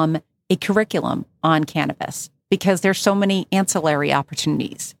a curriculum on cannabis because there's so many ancillary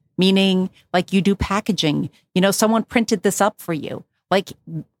opportunities, meaning like you do packaging, you know, someone printed this up for you. Like,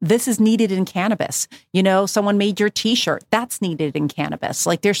 this is needed in cannabis. You know, someone made your T-shirt. That's needed in cannabis.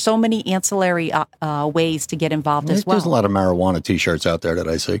 Like, there's so many ancillary ways to get involved as well. There's a lot of marijuana T-shirts out there that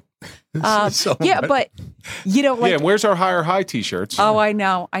I see. But, you know, like... Yeah, and where's our higher high T-shirts? Oh, I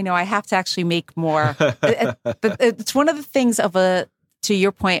know. I have to actually make more. It's one of the things to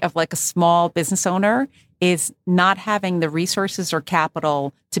your point of like a small business owner is not having the resources or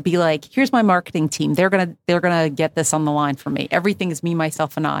capital to be like, here's my marketing team. They're gonna get this on the line for me. Everything is me,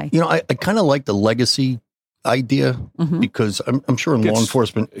 myself, and I. You know, I kind of like the legacy idea because I'm sure in law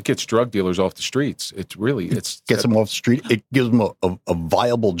enforcement, it gets drug dealers off the streets. It gets them off the street. It gives them a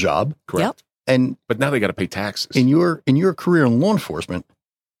viable job. Correct. Yep. But now they got to pay taxes. In your career in law enforcement,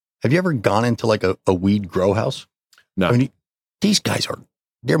 have you ever gone into like a weed grow house? No. I mean, these guys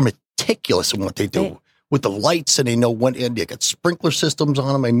they're meticulous in what they do. With the lights, and they know when, and they got sprinkler systems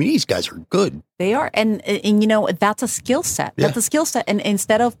on them. I mean, these guys are good. They are. And you know, that's a skill set. That's a skill set. And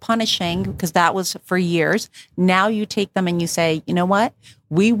instead of punishing, because that was for years, now you take them and you say, you know what?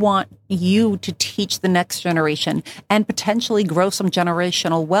 We want you to teach the next generation and potentially grow some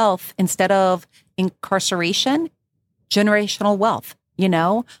generational wealth instead of incarceration, generational wealth, you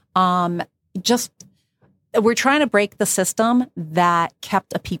know? We're trying to break the system that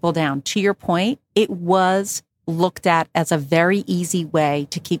kept a people down. To your point, it was looked at as a very easy way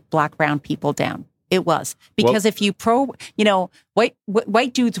to keep Black, brown people down. It was. Because if you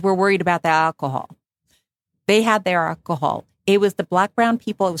white dudes were worried about the alcohol. They had their alcohol. It was the Black, brown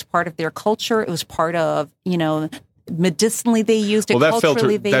people. It was part of their culture. It was part of, you know, medicinally they used it. Well,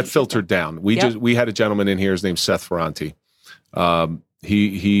 that filtered down. We had a gentleman in here. His name's Seth Ferranti.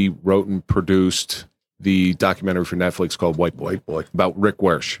 He wrote and produced the documentary for Netflix called White Boy about Rick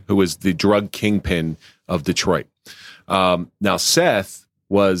Wersch, who was the drug kingpin of Detroit. Now, Seth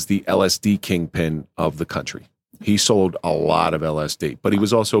was the LSD kingpin of the country. He sold a lot of LSD, but he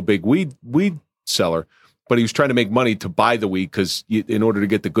was also a big weed seller. But he was trying to make money to buy the weed because in order to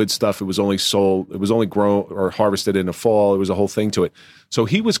get the good stuff, it was only grown or harvested in the fall. It was a whole thing to it. So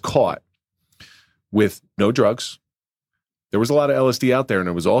he was caught with no drugs. There was a lot of LSD out there, and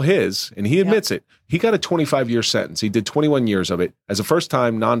it was all his, and he admits it. He got a 25-year sentence. He did 21 years of it as a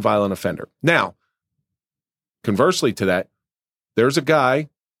first-time nonviolent offender. Now, conversely to that, there's a guy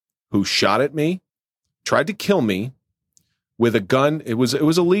who shot at me, tried to kill me with a gun. It was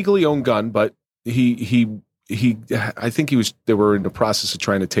a legally owned gun, but I think they were in the process of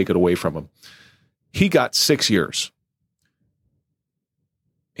trying to take it away from him. He got 6 years.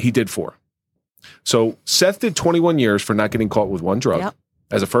 He did 4. So Seth did 21 years for not getting caught with one drug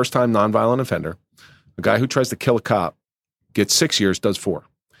as a first-time nonviolent offender. A guy who tries to kill a cop gets 6 years, does 4.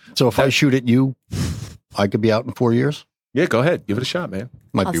 So if I shoot at you, I could be out in 4 years? Yeah, go ahead. Give it a shot, man.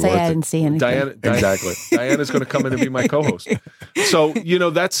 Might be worth it. I didn't see anything. Exactly. Diana's going to come in and be my co-host. So, you know,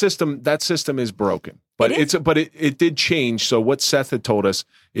 that system is broken. But it did change. So what Seth had told us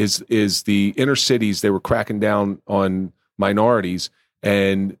is the inner cities, they were cracking down on minorities,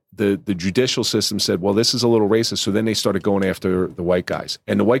 and the judicial system said, well, this is a little racist. So then they started going after the white guys.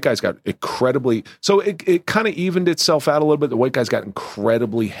 And the white guys got incredibly... So it kind of evened itself out a little bit. The white guys got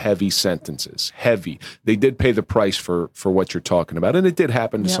incredibly heavy sentences. Heavy. They did pay the price for what you're talking about. And it did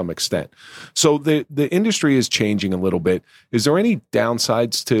happen to some extent. So the industry is changing a little bit. Is there any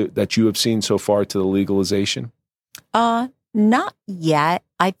downsides that you have seen so far to the legalization? Not yet.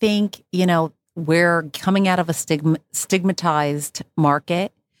 I think, you know, we're coming out of a stigmatized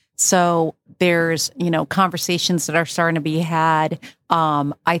market. So there's, you know, conversations that are starting to be had.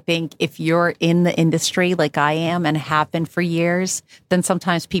 I think if you're in the industry like I am and have been for years, then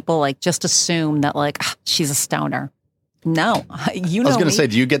sometimes people like just assume that like, she's a stoner. No, you know. I was going to say,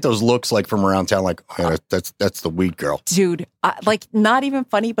 do you get those looks like from around town? Like, oh, that's the weed girl. Dude, like not even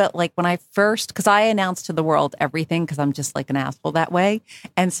funny, but like when I first, because I announced to the world everything because I'm just like an asshole that way.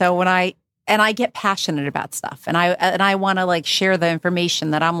 And so when I get passionate about stuff and I want to like share the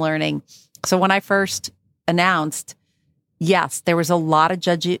information that I'm learning. So when I first announced, yes, there was a lot of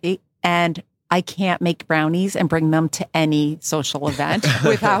judging and I can't make brownies and bring them to any social event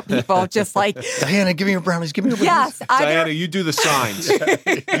without people just like, Diana, give me your brownies. Give me your brownies. yes, Diana, you do the signs.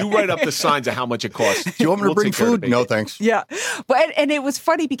 You write up the signs of how much it costs. Do you want me to We'll bring take care of the food? No, bacon. thanks. Yeah. But and it was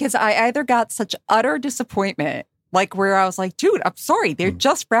funny because I either got such utter disappointment, like where I was like, dude, I'm sorry, they're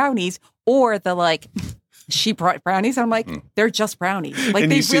just brownies, or the like, she brought brownies. And I'm like, they're just brownies. Like,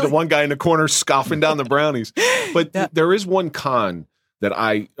 And they you see the one guy in the corner scoffing down the brownies. But there is one con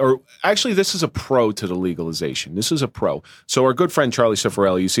that actually this is a pro to the legalization. This is a pro. So our good friend Charlie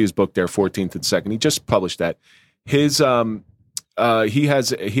Cifarelli, you see his book there, 14th and 2nd. He just published that. His he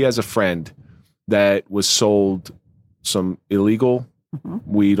has a friend that was sold some illegal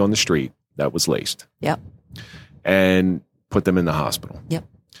weed on the street that was laced. Yep. And put them in the hospital. Yep.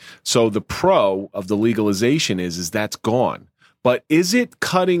 So the pro of the legalization is that's gone. But is it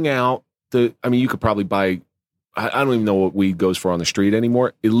cutting out you could probably buy, I don't even know what weed goes for on the street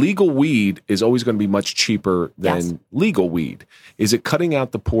anymore. Illegal weed is always going to be much cheaper than legal weed. Is it cutting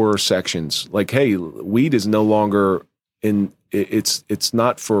out the poorer sections? Like, hey, weed is no longer it's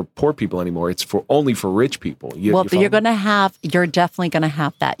not for poor people anymore. It's only for rich people. You're definitely going to have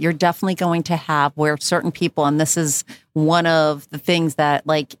that. You're definitely going to have where certain people, and this is one of the things that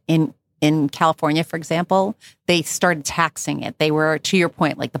like in California, for example, they started taxing it. They were, to your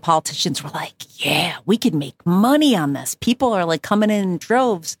point, like the politicians were like, yeah, we could make money on this. People are like coming in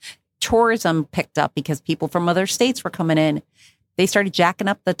droves. Tourism picked up because people from other states were coming in. They started jacking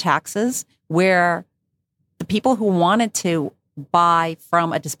up the taxes where the people who wanted to buy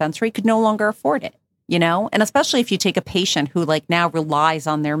from a dispensary could no longer afford it, and especially if you take a patient who like now relies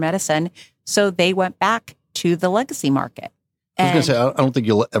on their medicine. So they went back to the legacy market. I was going to say, I don't think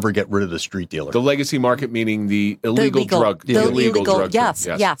you'll ever get rid of the street dealer. The legacy market, meaning the illegal drug. The illegal drug. Yes.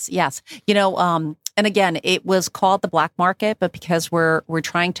 And again, it was called the black market, but because we're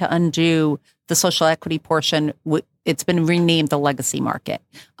trying to undo the social equity portion, it's been renamed the legacy market.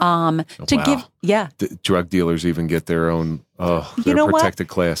 The drug dealers even get their own, their protected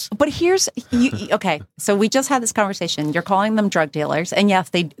class. But here's, okay, so we just had this conversation. You're calling them drug dealers, and yes,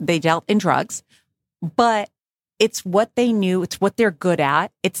 they dealt in drugs, but it's what they knew. It's what they're good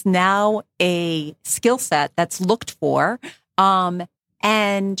at. It's now a skill set that's looked for. And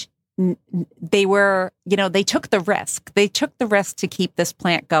they were, they took the risk. They took the risk to keep this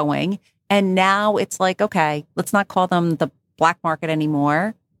plant going. And now it's like, okay, let's not call them the black market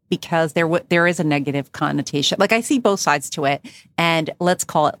anymore because there is a negative connotation. Like I see both sides to it, and let's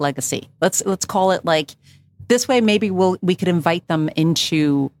call it legacy. Let's call it like this way. Maybe we could invite them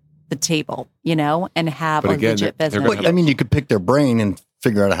into the table, and have a legit business. But, you could pick their brain and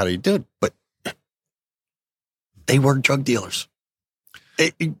figure out how to do it, but they were drug dealers.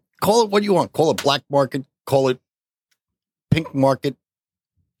 Call it what you want. Call it black market. Call it pink market.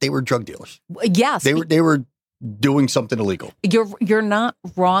 They were drug dealers. Yes, they were doing something illegal. You're not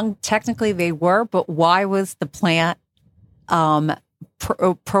wrong. Technically, they were, but why was the plant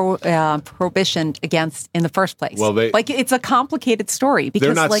prohibition against in the first place? Well, it's a complicated story because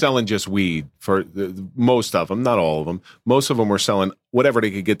they're not selling just weed for most of them, not all of them. Most of them were selling whatever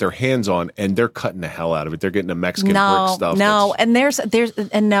they could get their hands on, and they're cutting the hell out of it. They're getting the Mexican brick stuff. No, and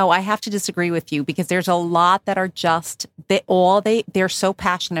I have to disagree with you because there's a lot that are just they're so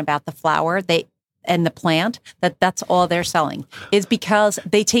passionate about the flower and the plant that's all they're selling is because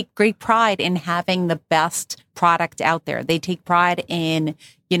they take great pride in having the best product out there. They take pride in,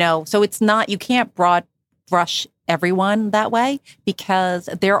 so it's not, you can't broad brush everyone that way because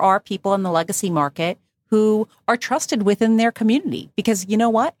there are people in the legacy market who are trusted within their community because you know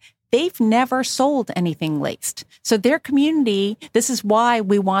what? They've never sold anything laced. So their community, this is why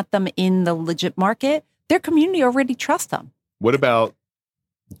we want them in the legit market. Their community already trusts them. What about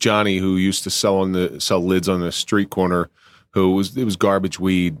Johnny, who used to sell lids on the street corner, it was garbage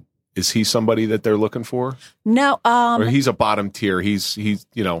weed? Is he somebody that they're looking for? No. Or he's a bottom tier. He's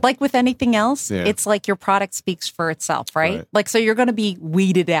like with anything else, it's like your product speaks for itself, right? Like, so you're going to be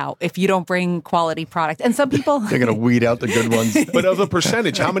weeded out if you don't bring quality product. And some people they're going to weed out the good ones. But of a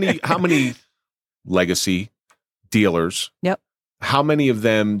percentage, how many legacy dealers? Yep. How many of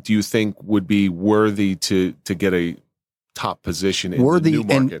them do you think would be worthy to get a top position in the new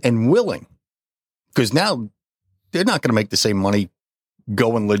market? and willing? Because now they're not going to make the same money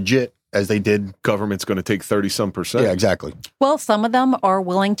going legit as they did. Government's going to take 30-some%. Yeah, exactly. Well, some of them are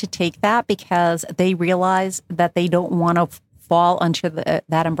willing to take that because they realize that they don't want to fall under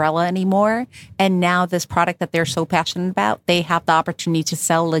that umbrella anymore. And now this product that they're so passionate about, they have the opportunity to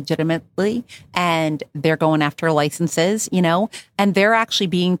sell legitimately, and they're going after licenses, and they're actually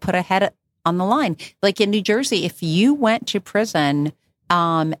being put ahead on the line. Like in New Jersey, if you went to prison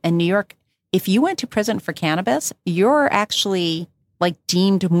in New York, if you went to prison for cannabis, you're actually like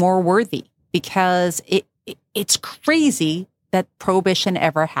deemed more worthy because it's crazy that prohibition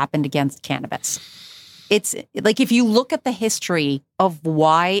ever happened against cannabis. It's like if you look at the history of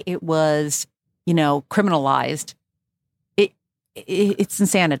why it was, criminalized, it's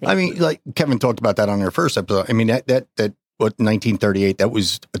insanity. I mean, like Kevin talked about that on our first episode. I mean, that 1938, that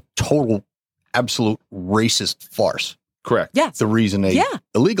was a total, absolute racist farce. Correct. Yes. The reason they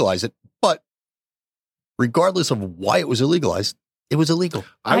illegalized it. But regardless of why it was illegalized, it was illegal.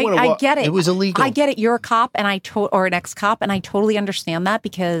 I get it. It was illegal. I get it. You're a cop and or an ex-cop, and I totally understand that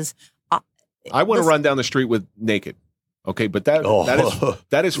because I want to run down the street with naked. Okay, but that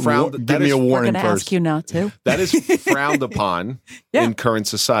is frowned. Give me a warning we're going to first. ask you not to. That is frowned upon in current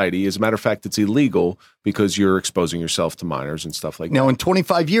society. As a matter of fact, it's illegal because you're exposing yourself to minors and stuff like that. Now, in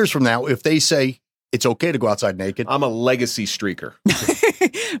 25 years from now, if they say it's okay to go outside naked, I'm a legacy streaker.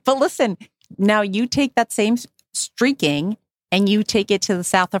 But listen, now you take that same streaking and you take it to the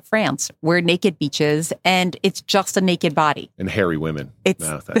south of France where naked beaches and it's just a naked body. And hairy women.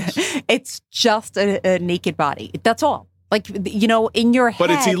 It's just a naked body. That's all. Like, in your head.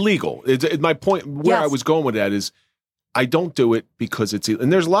 But it's illegal. My point where I was going with that is I don't do it because it's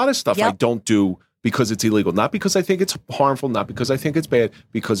and there's a lot of stuff I don't do because it's illegal. Not because I think it's harmful, not because I think it's bad,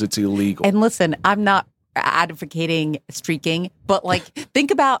 because it's illegal. And listen, I'm not advocating streaking, but like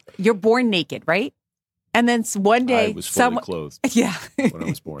think about you're born naked, right? And then one day, I was fully clothed. Yeah, when I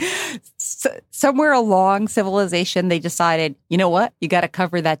was born. Somewhere along civilization, they decided, you know what? You got to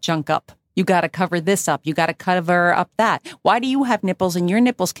cover that junk up. You got to cover this up. You got to cover up that. Why do you have nipples and your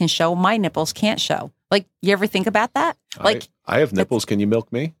nipples can show, my nipples can't show? Like, you ever think about that? Like, I have nipples. Can you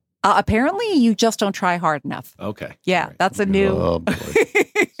milk me? Apparently, you just don't try hard enough. Okay. Yeah, right. That's a new. Oh, boy.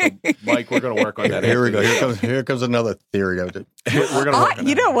 So, Mike, we're going to work on that. Here we go. Here comes another theory. We're going to work on that.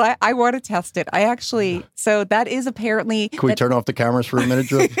 You know what? I want to test it. So that is apparently. Can we turn off the cameras for a minute,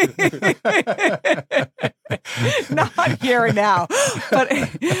 Drew? Not here and now.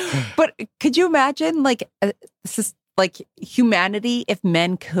 But could you imagine, like, this is like humanity if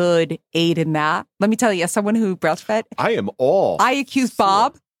men could aid in that? Let me tell you, as someone who breastfed, I accused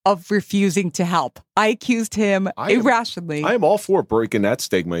Bob of refusing to help. I accused him irrationally. I am all for breaking that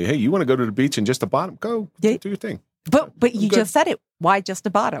stigma. Hey, you want to go to the beach and just a bottom? Go do your thing. But you just said it. Why just a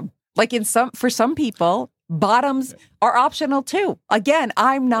bottom? Like for some people, bottoms are optional too. Again,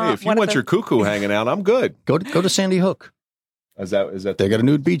 I'm not. Hey, if you want your cuckoo hanging out, I'm good. Go to Sandy Hook. Is that they got a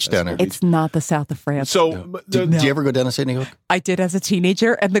nude beach down there? It's not the south of France. So, did you ever go down to Sandy Hook? I did as a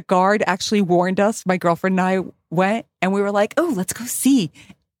teenager, and the guard actually warned us. My girlfriend and I went, and we were like, "Oh, let's go see."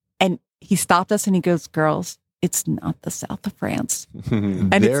 And he stopped us, and he goes, "Girls, it's not the south of France,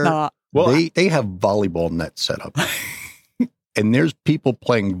 and it's not." Well, they have volleyball nets set up, and there's people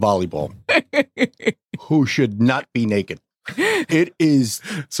playing volleyball who should not be naked. It is.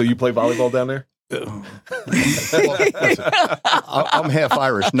 So you play volleyball down there? I'm half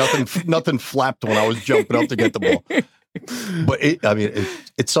Irish. Nothing flapped when I was jumping up to get the ball. But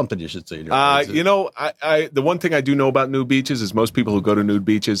it's something you should see. The one thing I do know about nude beaches is most people who go to nude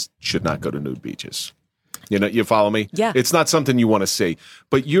beaches should not go to nude beaches. You follow me? Yeah. It's not something you want to see.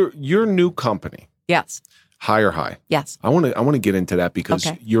 But your new company, yes, Higher High. Yes, I want to get into that because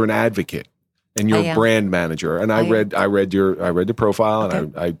you're an advocate. And you're a brand manager, and I read the profile,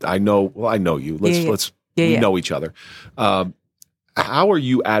 and I know you. Let's know each other. How are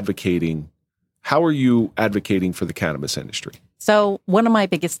you advocating? How are you advocating for the cannabis industry? So one of my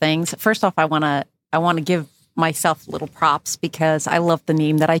biggest things. First off, I want to give myself little props because I love the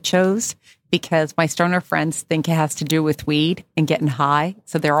name that I chose. Because my stoner friends think it has to do with weed and getting high,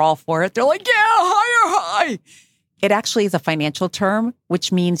 so they're all for it. They're like, "Yeah, higher high." It actually is a financial term,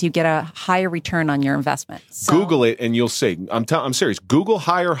 which means you get a higher return on your investment. So, Google it and you'll see. I'm serious. Google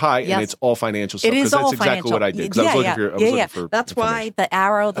Higher High and it's all financial stuff. It is all that's exactly financial. what I did. Because I was looking for That's why the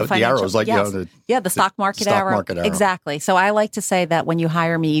arrow, the financial. The arrow is like the stock market arrow. Exactly. So I like to say that when you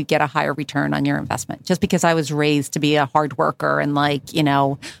hire me, you get a higher return on your investment. Just because I was raised to be a hard worker and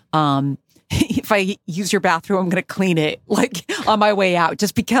if I use your bathroom, I'm going to clean it like on my way out,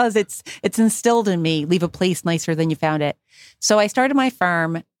 just because it's instilled in me, leave a place nicer than you found it. So I started my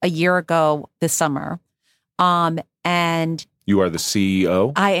firm a year ago this summer. And you are the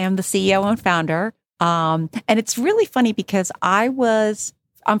CEO? I am the CEO and founder. And it's really funny because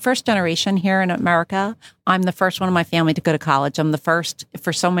I'm first generation here in America. I'm the first one in my family to go to college. I'm the first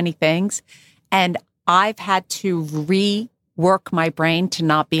for so many things. And I've had to rework my brain to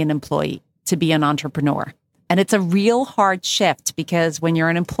not be an employee, to be an entrepreneur. And it's a real hard shift because when you're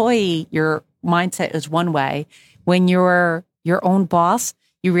an employee, your mindset is one way. When you're your own boss,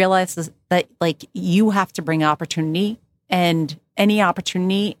 you realize that like you have to bring opportunity, and any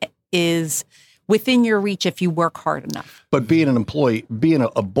opportunity is within your reach if you work hard enough. But being an employee, being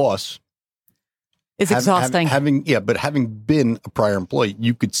a boss, It's exhausting. Having been a prior employee,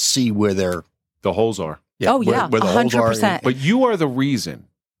 you could see where The holes are. where the holes are. 100%. But you are the reason,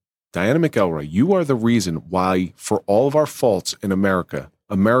 Diana McElroy, you are the reason why, for all of our faults in America,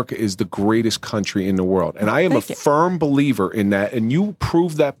 America is the greatest country in the world. And I am a firm believer in that. And you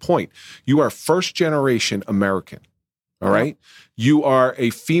prove that point. You are first generation American. All right. You are a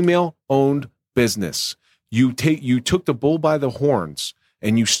female owned business. You took the bull by the horns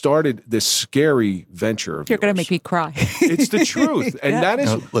and you started this scary venture. Of You're going to yours. make me cry. It's the truth. And that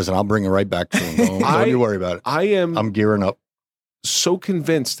is, No, listen, I'll bring it right back soon. Don't you worry about it. I'm gearing up. So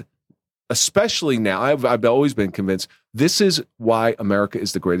convinced, especially now, I've always been convinced, this is why America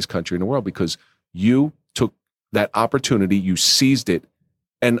is the greatest country in the world, because you took that opportunity, you seized it.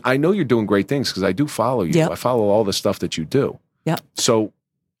 And I know you're doing great things because I do follow you. Yep. I follow all the stuff that you do. Yep. So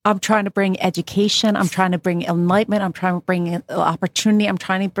I'm trying to bring education. I'm trying to bring enlightenment. I'm trying to bring opportunity. I'm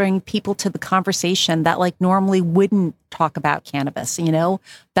trying to bring people to the conversation that like normally wouldn't talk about cannabis. You know,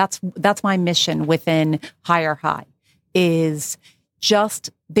 that's my mission within Higher High, is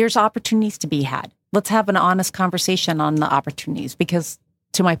just there's opportunities to be had. Let's have an honest conversation on the opportunities, because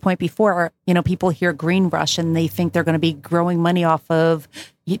to my point before, you know, people hear green rush and they think they're going to be growing money off of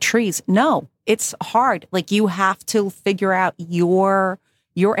trees. No, it's hard. Like you have to figure out your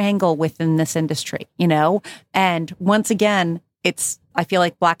angle within this industry, you know? And once again, I feel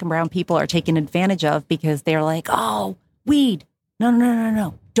like Black and brown people are taken advantage of because they're like, oh, weed.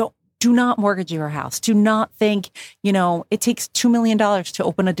 No. Do not mortgage your house. Do not think, you know, it takes $2 million to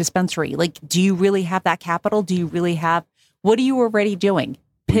open a dispensary. Like, do you really have that capital? What are you already doing?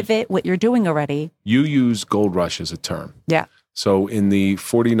 Pivot what you're doing already. you use gold rush as a term. Yeah. So in the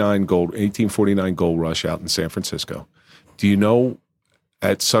 1849 gold rush out in San Francisco, do you know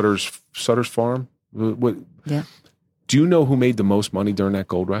at Sutter's Farm? Yeah. Do you know who made the most money during that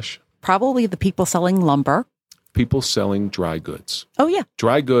gold rush? Probably the people selling lumber. People selling dry goods. Oh, yeah.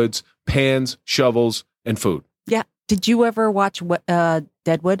 Dry goods, pans, shovels, and food. Yeah. Did you ever watch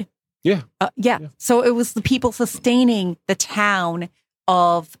Deadwood? Yeah. Yeah. So it was the people sustaining the town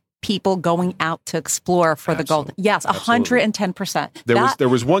of people going out to explore for the gold. Yes, 110%. There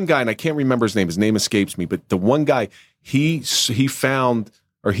was one guy, and I can't remember his name. His name escapes me. But the one guy, he found,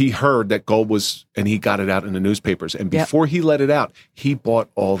 or he heard that gold was, and he got it out in the newspapers. And before he let it out, he bought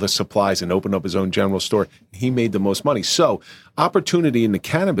all the supplies and opened up his own general store. He made the most money. So opportunity in the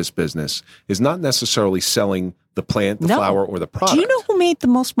cannabis business is not necessarily selling the plant, the flower, or the product. Do you know who made the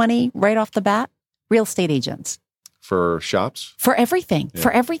most money right off the bat? Real estate agents. For shops? For everything. Yeah.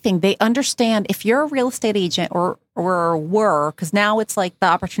 For everything. They understand if you're a real estate agent or were, because now it's like the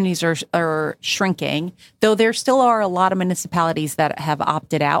opportunities are shrinking, though there still are a lot of municipalities that have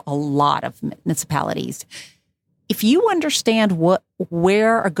opted out, a lot of municipalities. If you understand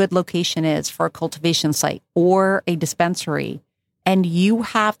where a good location is for a cultivation site or a dispensary, and you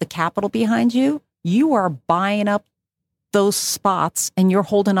have the capital behind you, you are buying up those spots and you're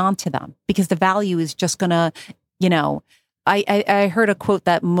holding on to them because the value is just going to, you know, I heard a quote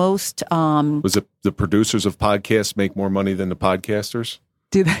that most... was it the producers of podcasts make more money than the podcasters?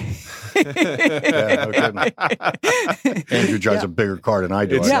 Do they? Yeah, no kidding. Andrew drives a bigger car than I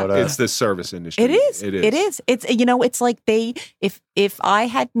do. It's the service industry. It is. It's, you know, it's like if I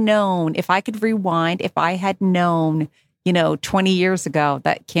had known, if I could rewind, if I had known, you know, 20 years ago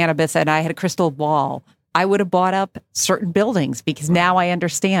that cannabis and I had a crystal ball, I would have bought up certain buildings because now I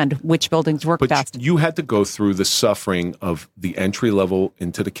understand which buildings work best. You had to go through the suffering of the entry level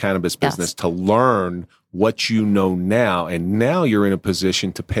into the cannabis business to learn what you know now. And now you're in a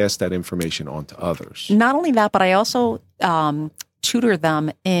position to pass that information on to others. Not only that, but I also tutor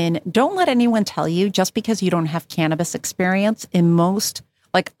them in don't let anyone tell you just because you don't have cannabis experience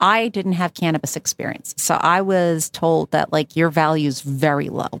like I didn't have cannabis experience. So I was told that like your value is very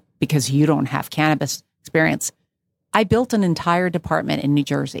low because you don't have cannabis experience. I built an entire department in New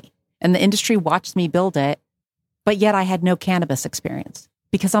Jersey and the industry watched me build it, but yet I had no cannabis experience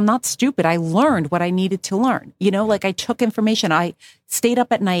because I'm not stupid. I learned what I needed to learn. You know, like I took information. I stayed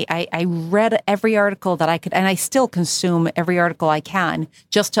up at night. I read every article that I could, and I still consume every article I can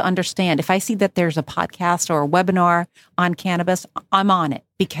just to understand. If I see that there's a podcast or a webinar on cannabis, I'm on it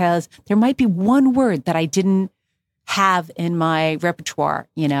because there might be one word that I didn't have in my repertoire,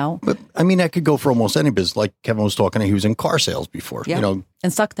 you know? But I mean, that could go for almost any business. Like Kevin was talking, he was in car sales before, you know.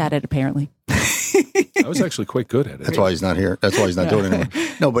 And sucked at it, apparently. I was actually quite good at it. That's why he's not here. That's why he's not doing it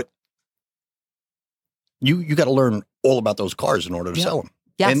anymore. No, but you got to learn all about those cars in order to sell them.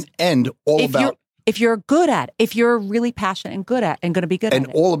 Yes. And all about if you're good at it, if you're really passionate and good at and going to be good and at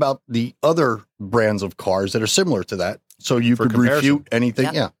it. all about the other brands of cars that are similar to that. So you For could comparison. refute anything.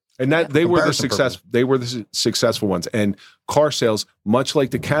 Yep. Yeah. And that they were the Comparison success. They were the successful ones. And car sales, much like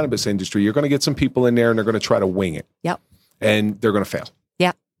the cannabis industry, you're going to get some people in there and they're going to try to wing it. Yep. And they're going to fail.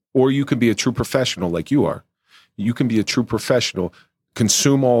 Yep. Or you can be a true professional like you are. You can be a true professional,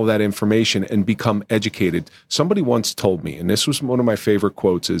 consume all of that information and become educated. Somebody once told me, and this was one of my favorite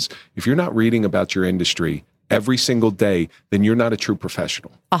quotes, is if you're not reading about your industry every single day, then you're not a true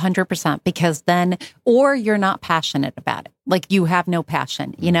professional. 100%, because then, or you're not passionate about it. Like you have no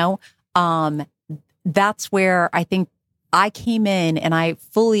passion, you know? That's where I think I came in and I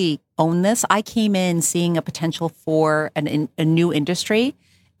fully own this. I came in seeing a potential for a new industry.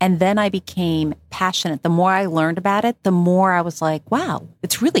 And then I became passionate. The more I learned about it, the more I was like, wow,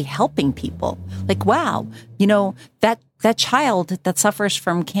 it's really helping people. Like, wow, you know, that child that suffers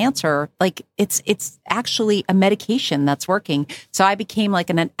from cancer, like it's actually a medication that's working. So I became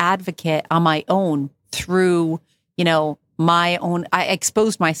like an advocate on my own through, you know, my own, I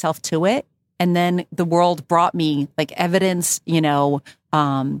exposed myself to it. And then the world brought me like evidence, you know,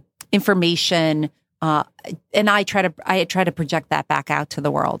 information, and I try to project that back out to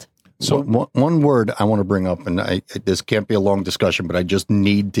the world. So one word I want to bring up, and this can't be a long discussion, but I just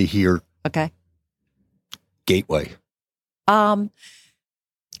need to hear Okay. gateway.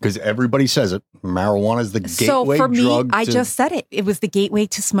 Because everybody says it. Marijuana is the gateway So for me, drug. I just said it. It was the gateway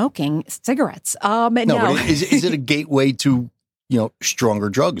to smoking cigarettes. No. But is it a gateway to, you know, stronger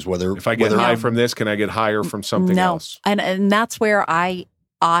drugs? Whether If I get high from this, can I get higher from something else? And that's where I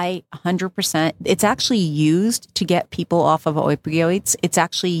 100%, it's actually used to get people off of opioids. It's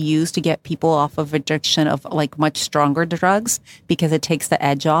actually used to get people off of addiction of like much stronger drugs because it takes the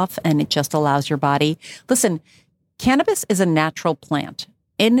edge off and it just allows your body. Listen, cannabis is a natural plant.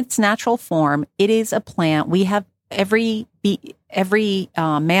 In its natural form, it is a plant. We have every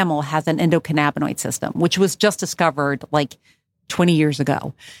mammal has an endocannabinoid system, which was just discovered like 20 years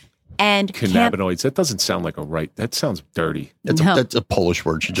ago. And Cannabinoids. That doesn't sound like that sounds dirty. That's a Polish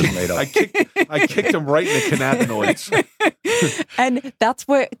word she just made up. I kicked him right in the cannabinoids. And that's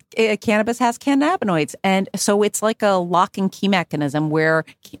what cannabis has, cannabinoids. And so it's like a lock and key mechanism where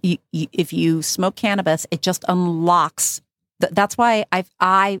if you smoke cannabis, it just unlocks. That's why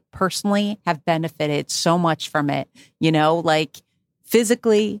I personally have benefited so much from it. You know, like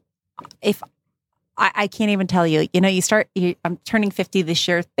physically, if I can't even tell you, you know, I'm turning 50 this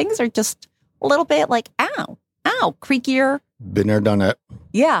year. Things are just a little bit like, ow, creakier. Been there, done that.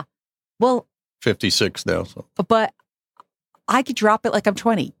 Yeah. Well, 56 now. So. But I could drop it like I'm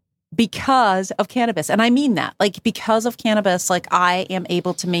 20 because of cannabis. And I mean that, like, because of cannabis, like I am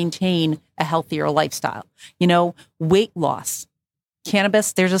able to maintain a healthier lifestyle, you know, weight loss.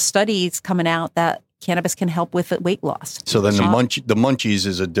 Cannabis, there's a studies coming out that cannabis can help with weight loss. So then the munchies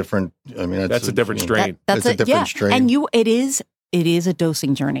is a different. I mean, that's a different strain. That's a different strain. And it is a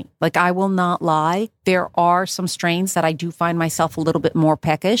dosing journey. Like I will not lie. There are some strains that I do find myself a little bit more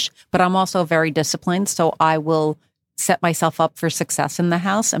peckish, but I'm also very disciplined. So I will set myself up for success in the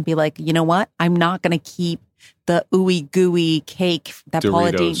house and be like, you know what? I'm not going to keep the ooey gooey cake that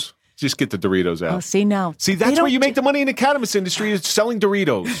Paula Deen. Just get the Doritos out. Oh, see, no. See, that's where you make the money in the cannabis industry is selling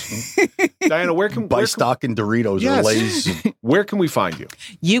Doritos. Diana, where can buy stock in Doritos or Lay's? Where can we find you?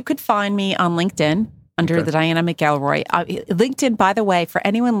 You could find me on LinkedIn under the Diana McElroy. LinkedIn, by the way, for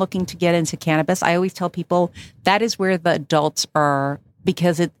anyone looking to get into cannabis, I always tell people that is where the adults are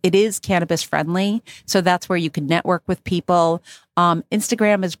because it is cannabis friendly. So that's where you can network with people.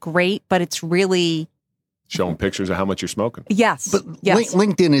 Instagram is great, but it's really showing pictures of how much you're smoking. Yes. But yes.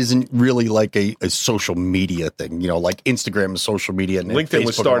 LinkedIn isn't really like a social media thing. You know, like Instagram is social media. And LinkedIn Facebook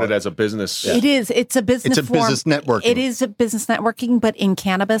was started as a business. Yeah. It is. It's a business business networking. It is a business networking, but in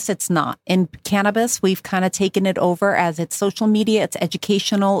cannabis, it's not. In cannabis, we've kind of taken it over as it's social media. It's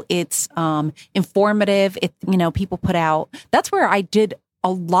educational. It's informative. People put out. That's where I did a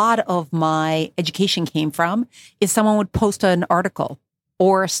lot of my education came from is someone would post an article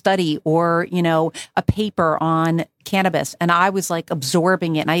or a study or, a paper on cannabis. And I was like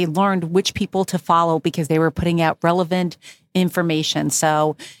absorbing it. And I learned which people to follow because they were putting out relevant information.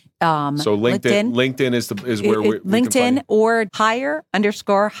 So LinkedIn is where we LinkedIn or higher_Diana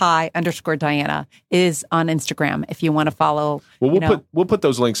is on Instagram if you want to follow. Well, we'll put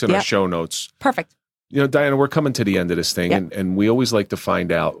those links in our show notes. Perfect. Diana, we're coming to the end of this thing, and we always like to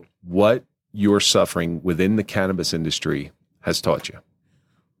find out what your suffering within the cannabis industry has taught you.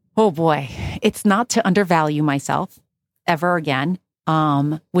 Oh boy, it's not to undervalue myself ever again,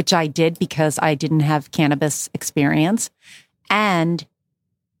 which I did because I didn't have cannabis experience. And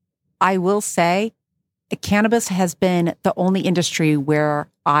I will say cannabis has been the only industry where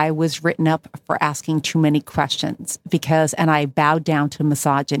I was written up for asking too many questions and I bowed down to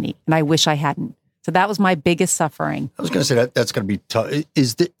misogyny, and I wish I hadn't. So that was my biggest suffering. I was going to say that's going to be tough.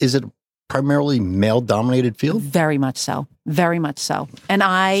 Is it primarily male-dominated field? Very much so. Very much so. And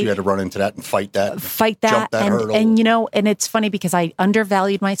So you had to run into that and fight that. Jump that hurdle. And and it's funny because I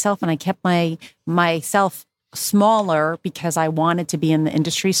undervalued myself and I kept myself smaller because I wanted to be in the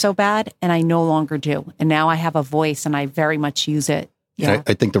industry so bad, and I no longer do. And now I have a voice and I very much use it. Yeah.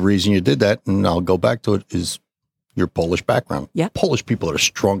 I think the reason you did that, and I'll go back to it, is your Polish background. Yeah. Polish people are the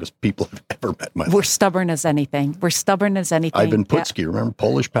strongest people I've ever met in my life. We're stubborn as anything. Ivan Putski, remember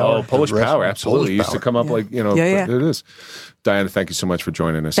Polish Power? Oh, Polish Power, absolutely. Polish Used to Power. come up Yeah. It is. Diana, thank you so much for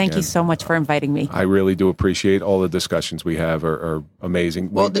joining us. Thank again. you so much for inviting me. I really do appreciate all the discussions we have are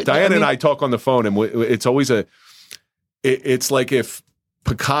amazing. Well, Diana and I talk on the phone, and it's always it's like if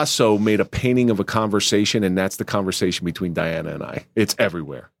Picasso made a painting of a conversation, and that's the conversation between Diana and I. It's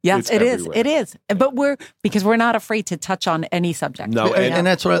everywhere. Yes, It's it is. everywhere. It is. But because we're not afraid to touch on any subject. No, And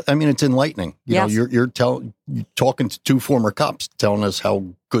that's what I mean. It's enlightening. Yes. You're talking to two former cops, telling us how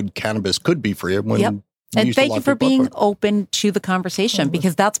good cannabis could be for you. When Yep. you And used to thank lock you for people up being for it. open to the conversation,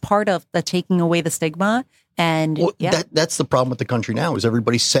 because that's part of the taking away the stigma. And Well, that's the problem with the country now is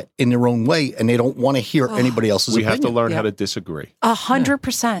everybody's set in their own way, and they don't want to hear anybody else's we opinion. have to learn how Yeah. to disagree.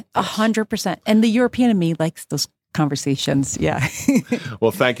 100%, 100%. And the European in me likes those conversations. Yeah.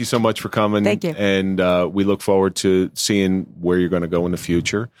 Well, thank you so much for coming. Thank you. And we look forward to seeing where you're going to go in the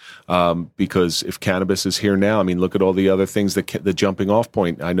future. Because if cannabis is here now, I mean, look at all the other things, the jumping off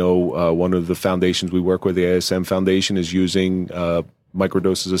point. I know one of the foundations we work with, the ASM Foundation, is using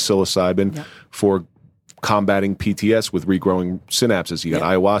microdoses of psilocybin for combating PTS with regrowing synapses. You got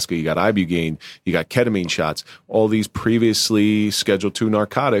ayahuasca, you got ibogaine, you got ketamine shots. All these previously Schedule II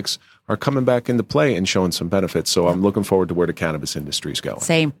narcotics are coming back into play and showing some benefits. So I'm looking forward to where the cannabis industry is going.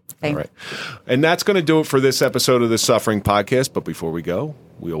 Same. All right. And that's going to do it for this episode of the Suffering Podcast. But before we go,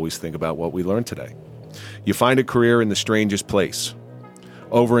 we always think about what we learned today. You find a career in the strangest place.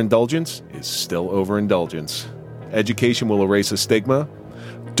 Overindulgence is still overindulgence. Education will erase a stigma.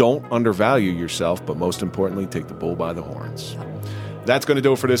 Don't undervalue yourself, but most importantly, take the bull by the horns. That's going to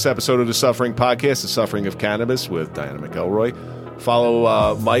do it for this episode of the Suffering Podcast, The Suffering of Cannabis with Diana McElroy.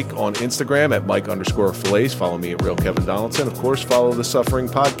 Follow Mike on Instagram at Mike_Falaise. Follow me at Real Kevin Donaldson. Of course, follow the Suffering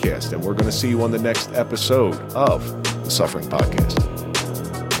Podcast. And we're going to see you on the next episode of the Suffering Podcast.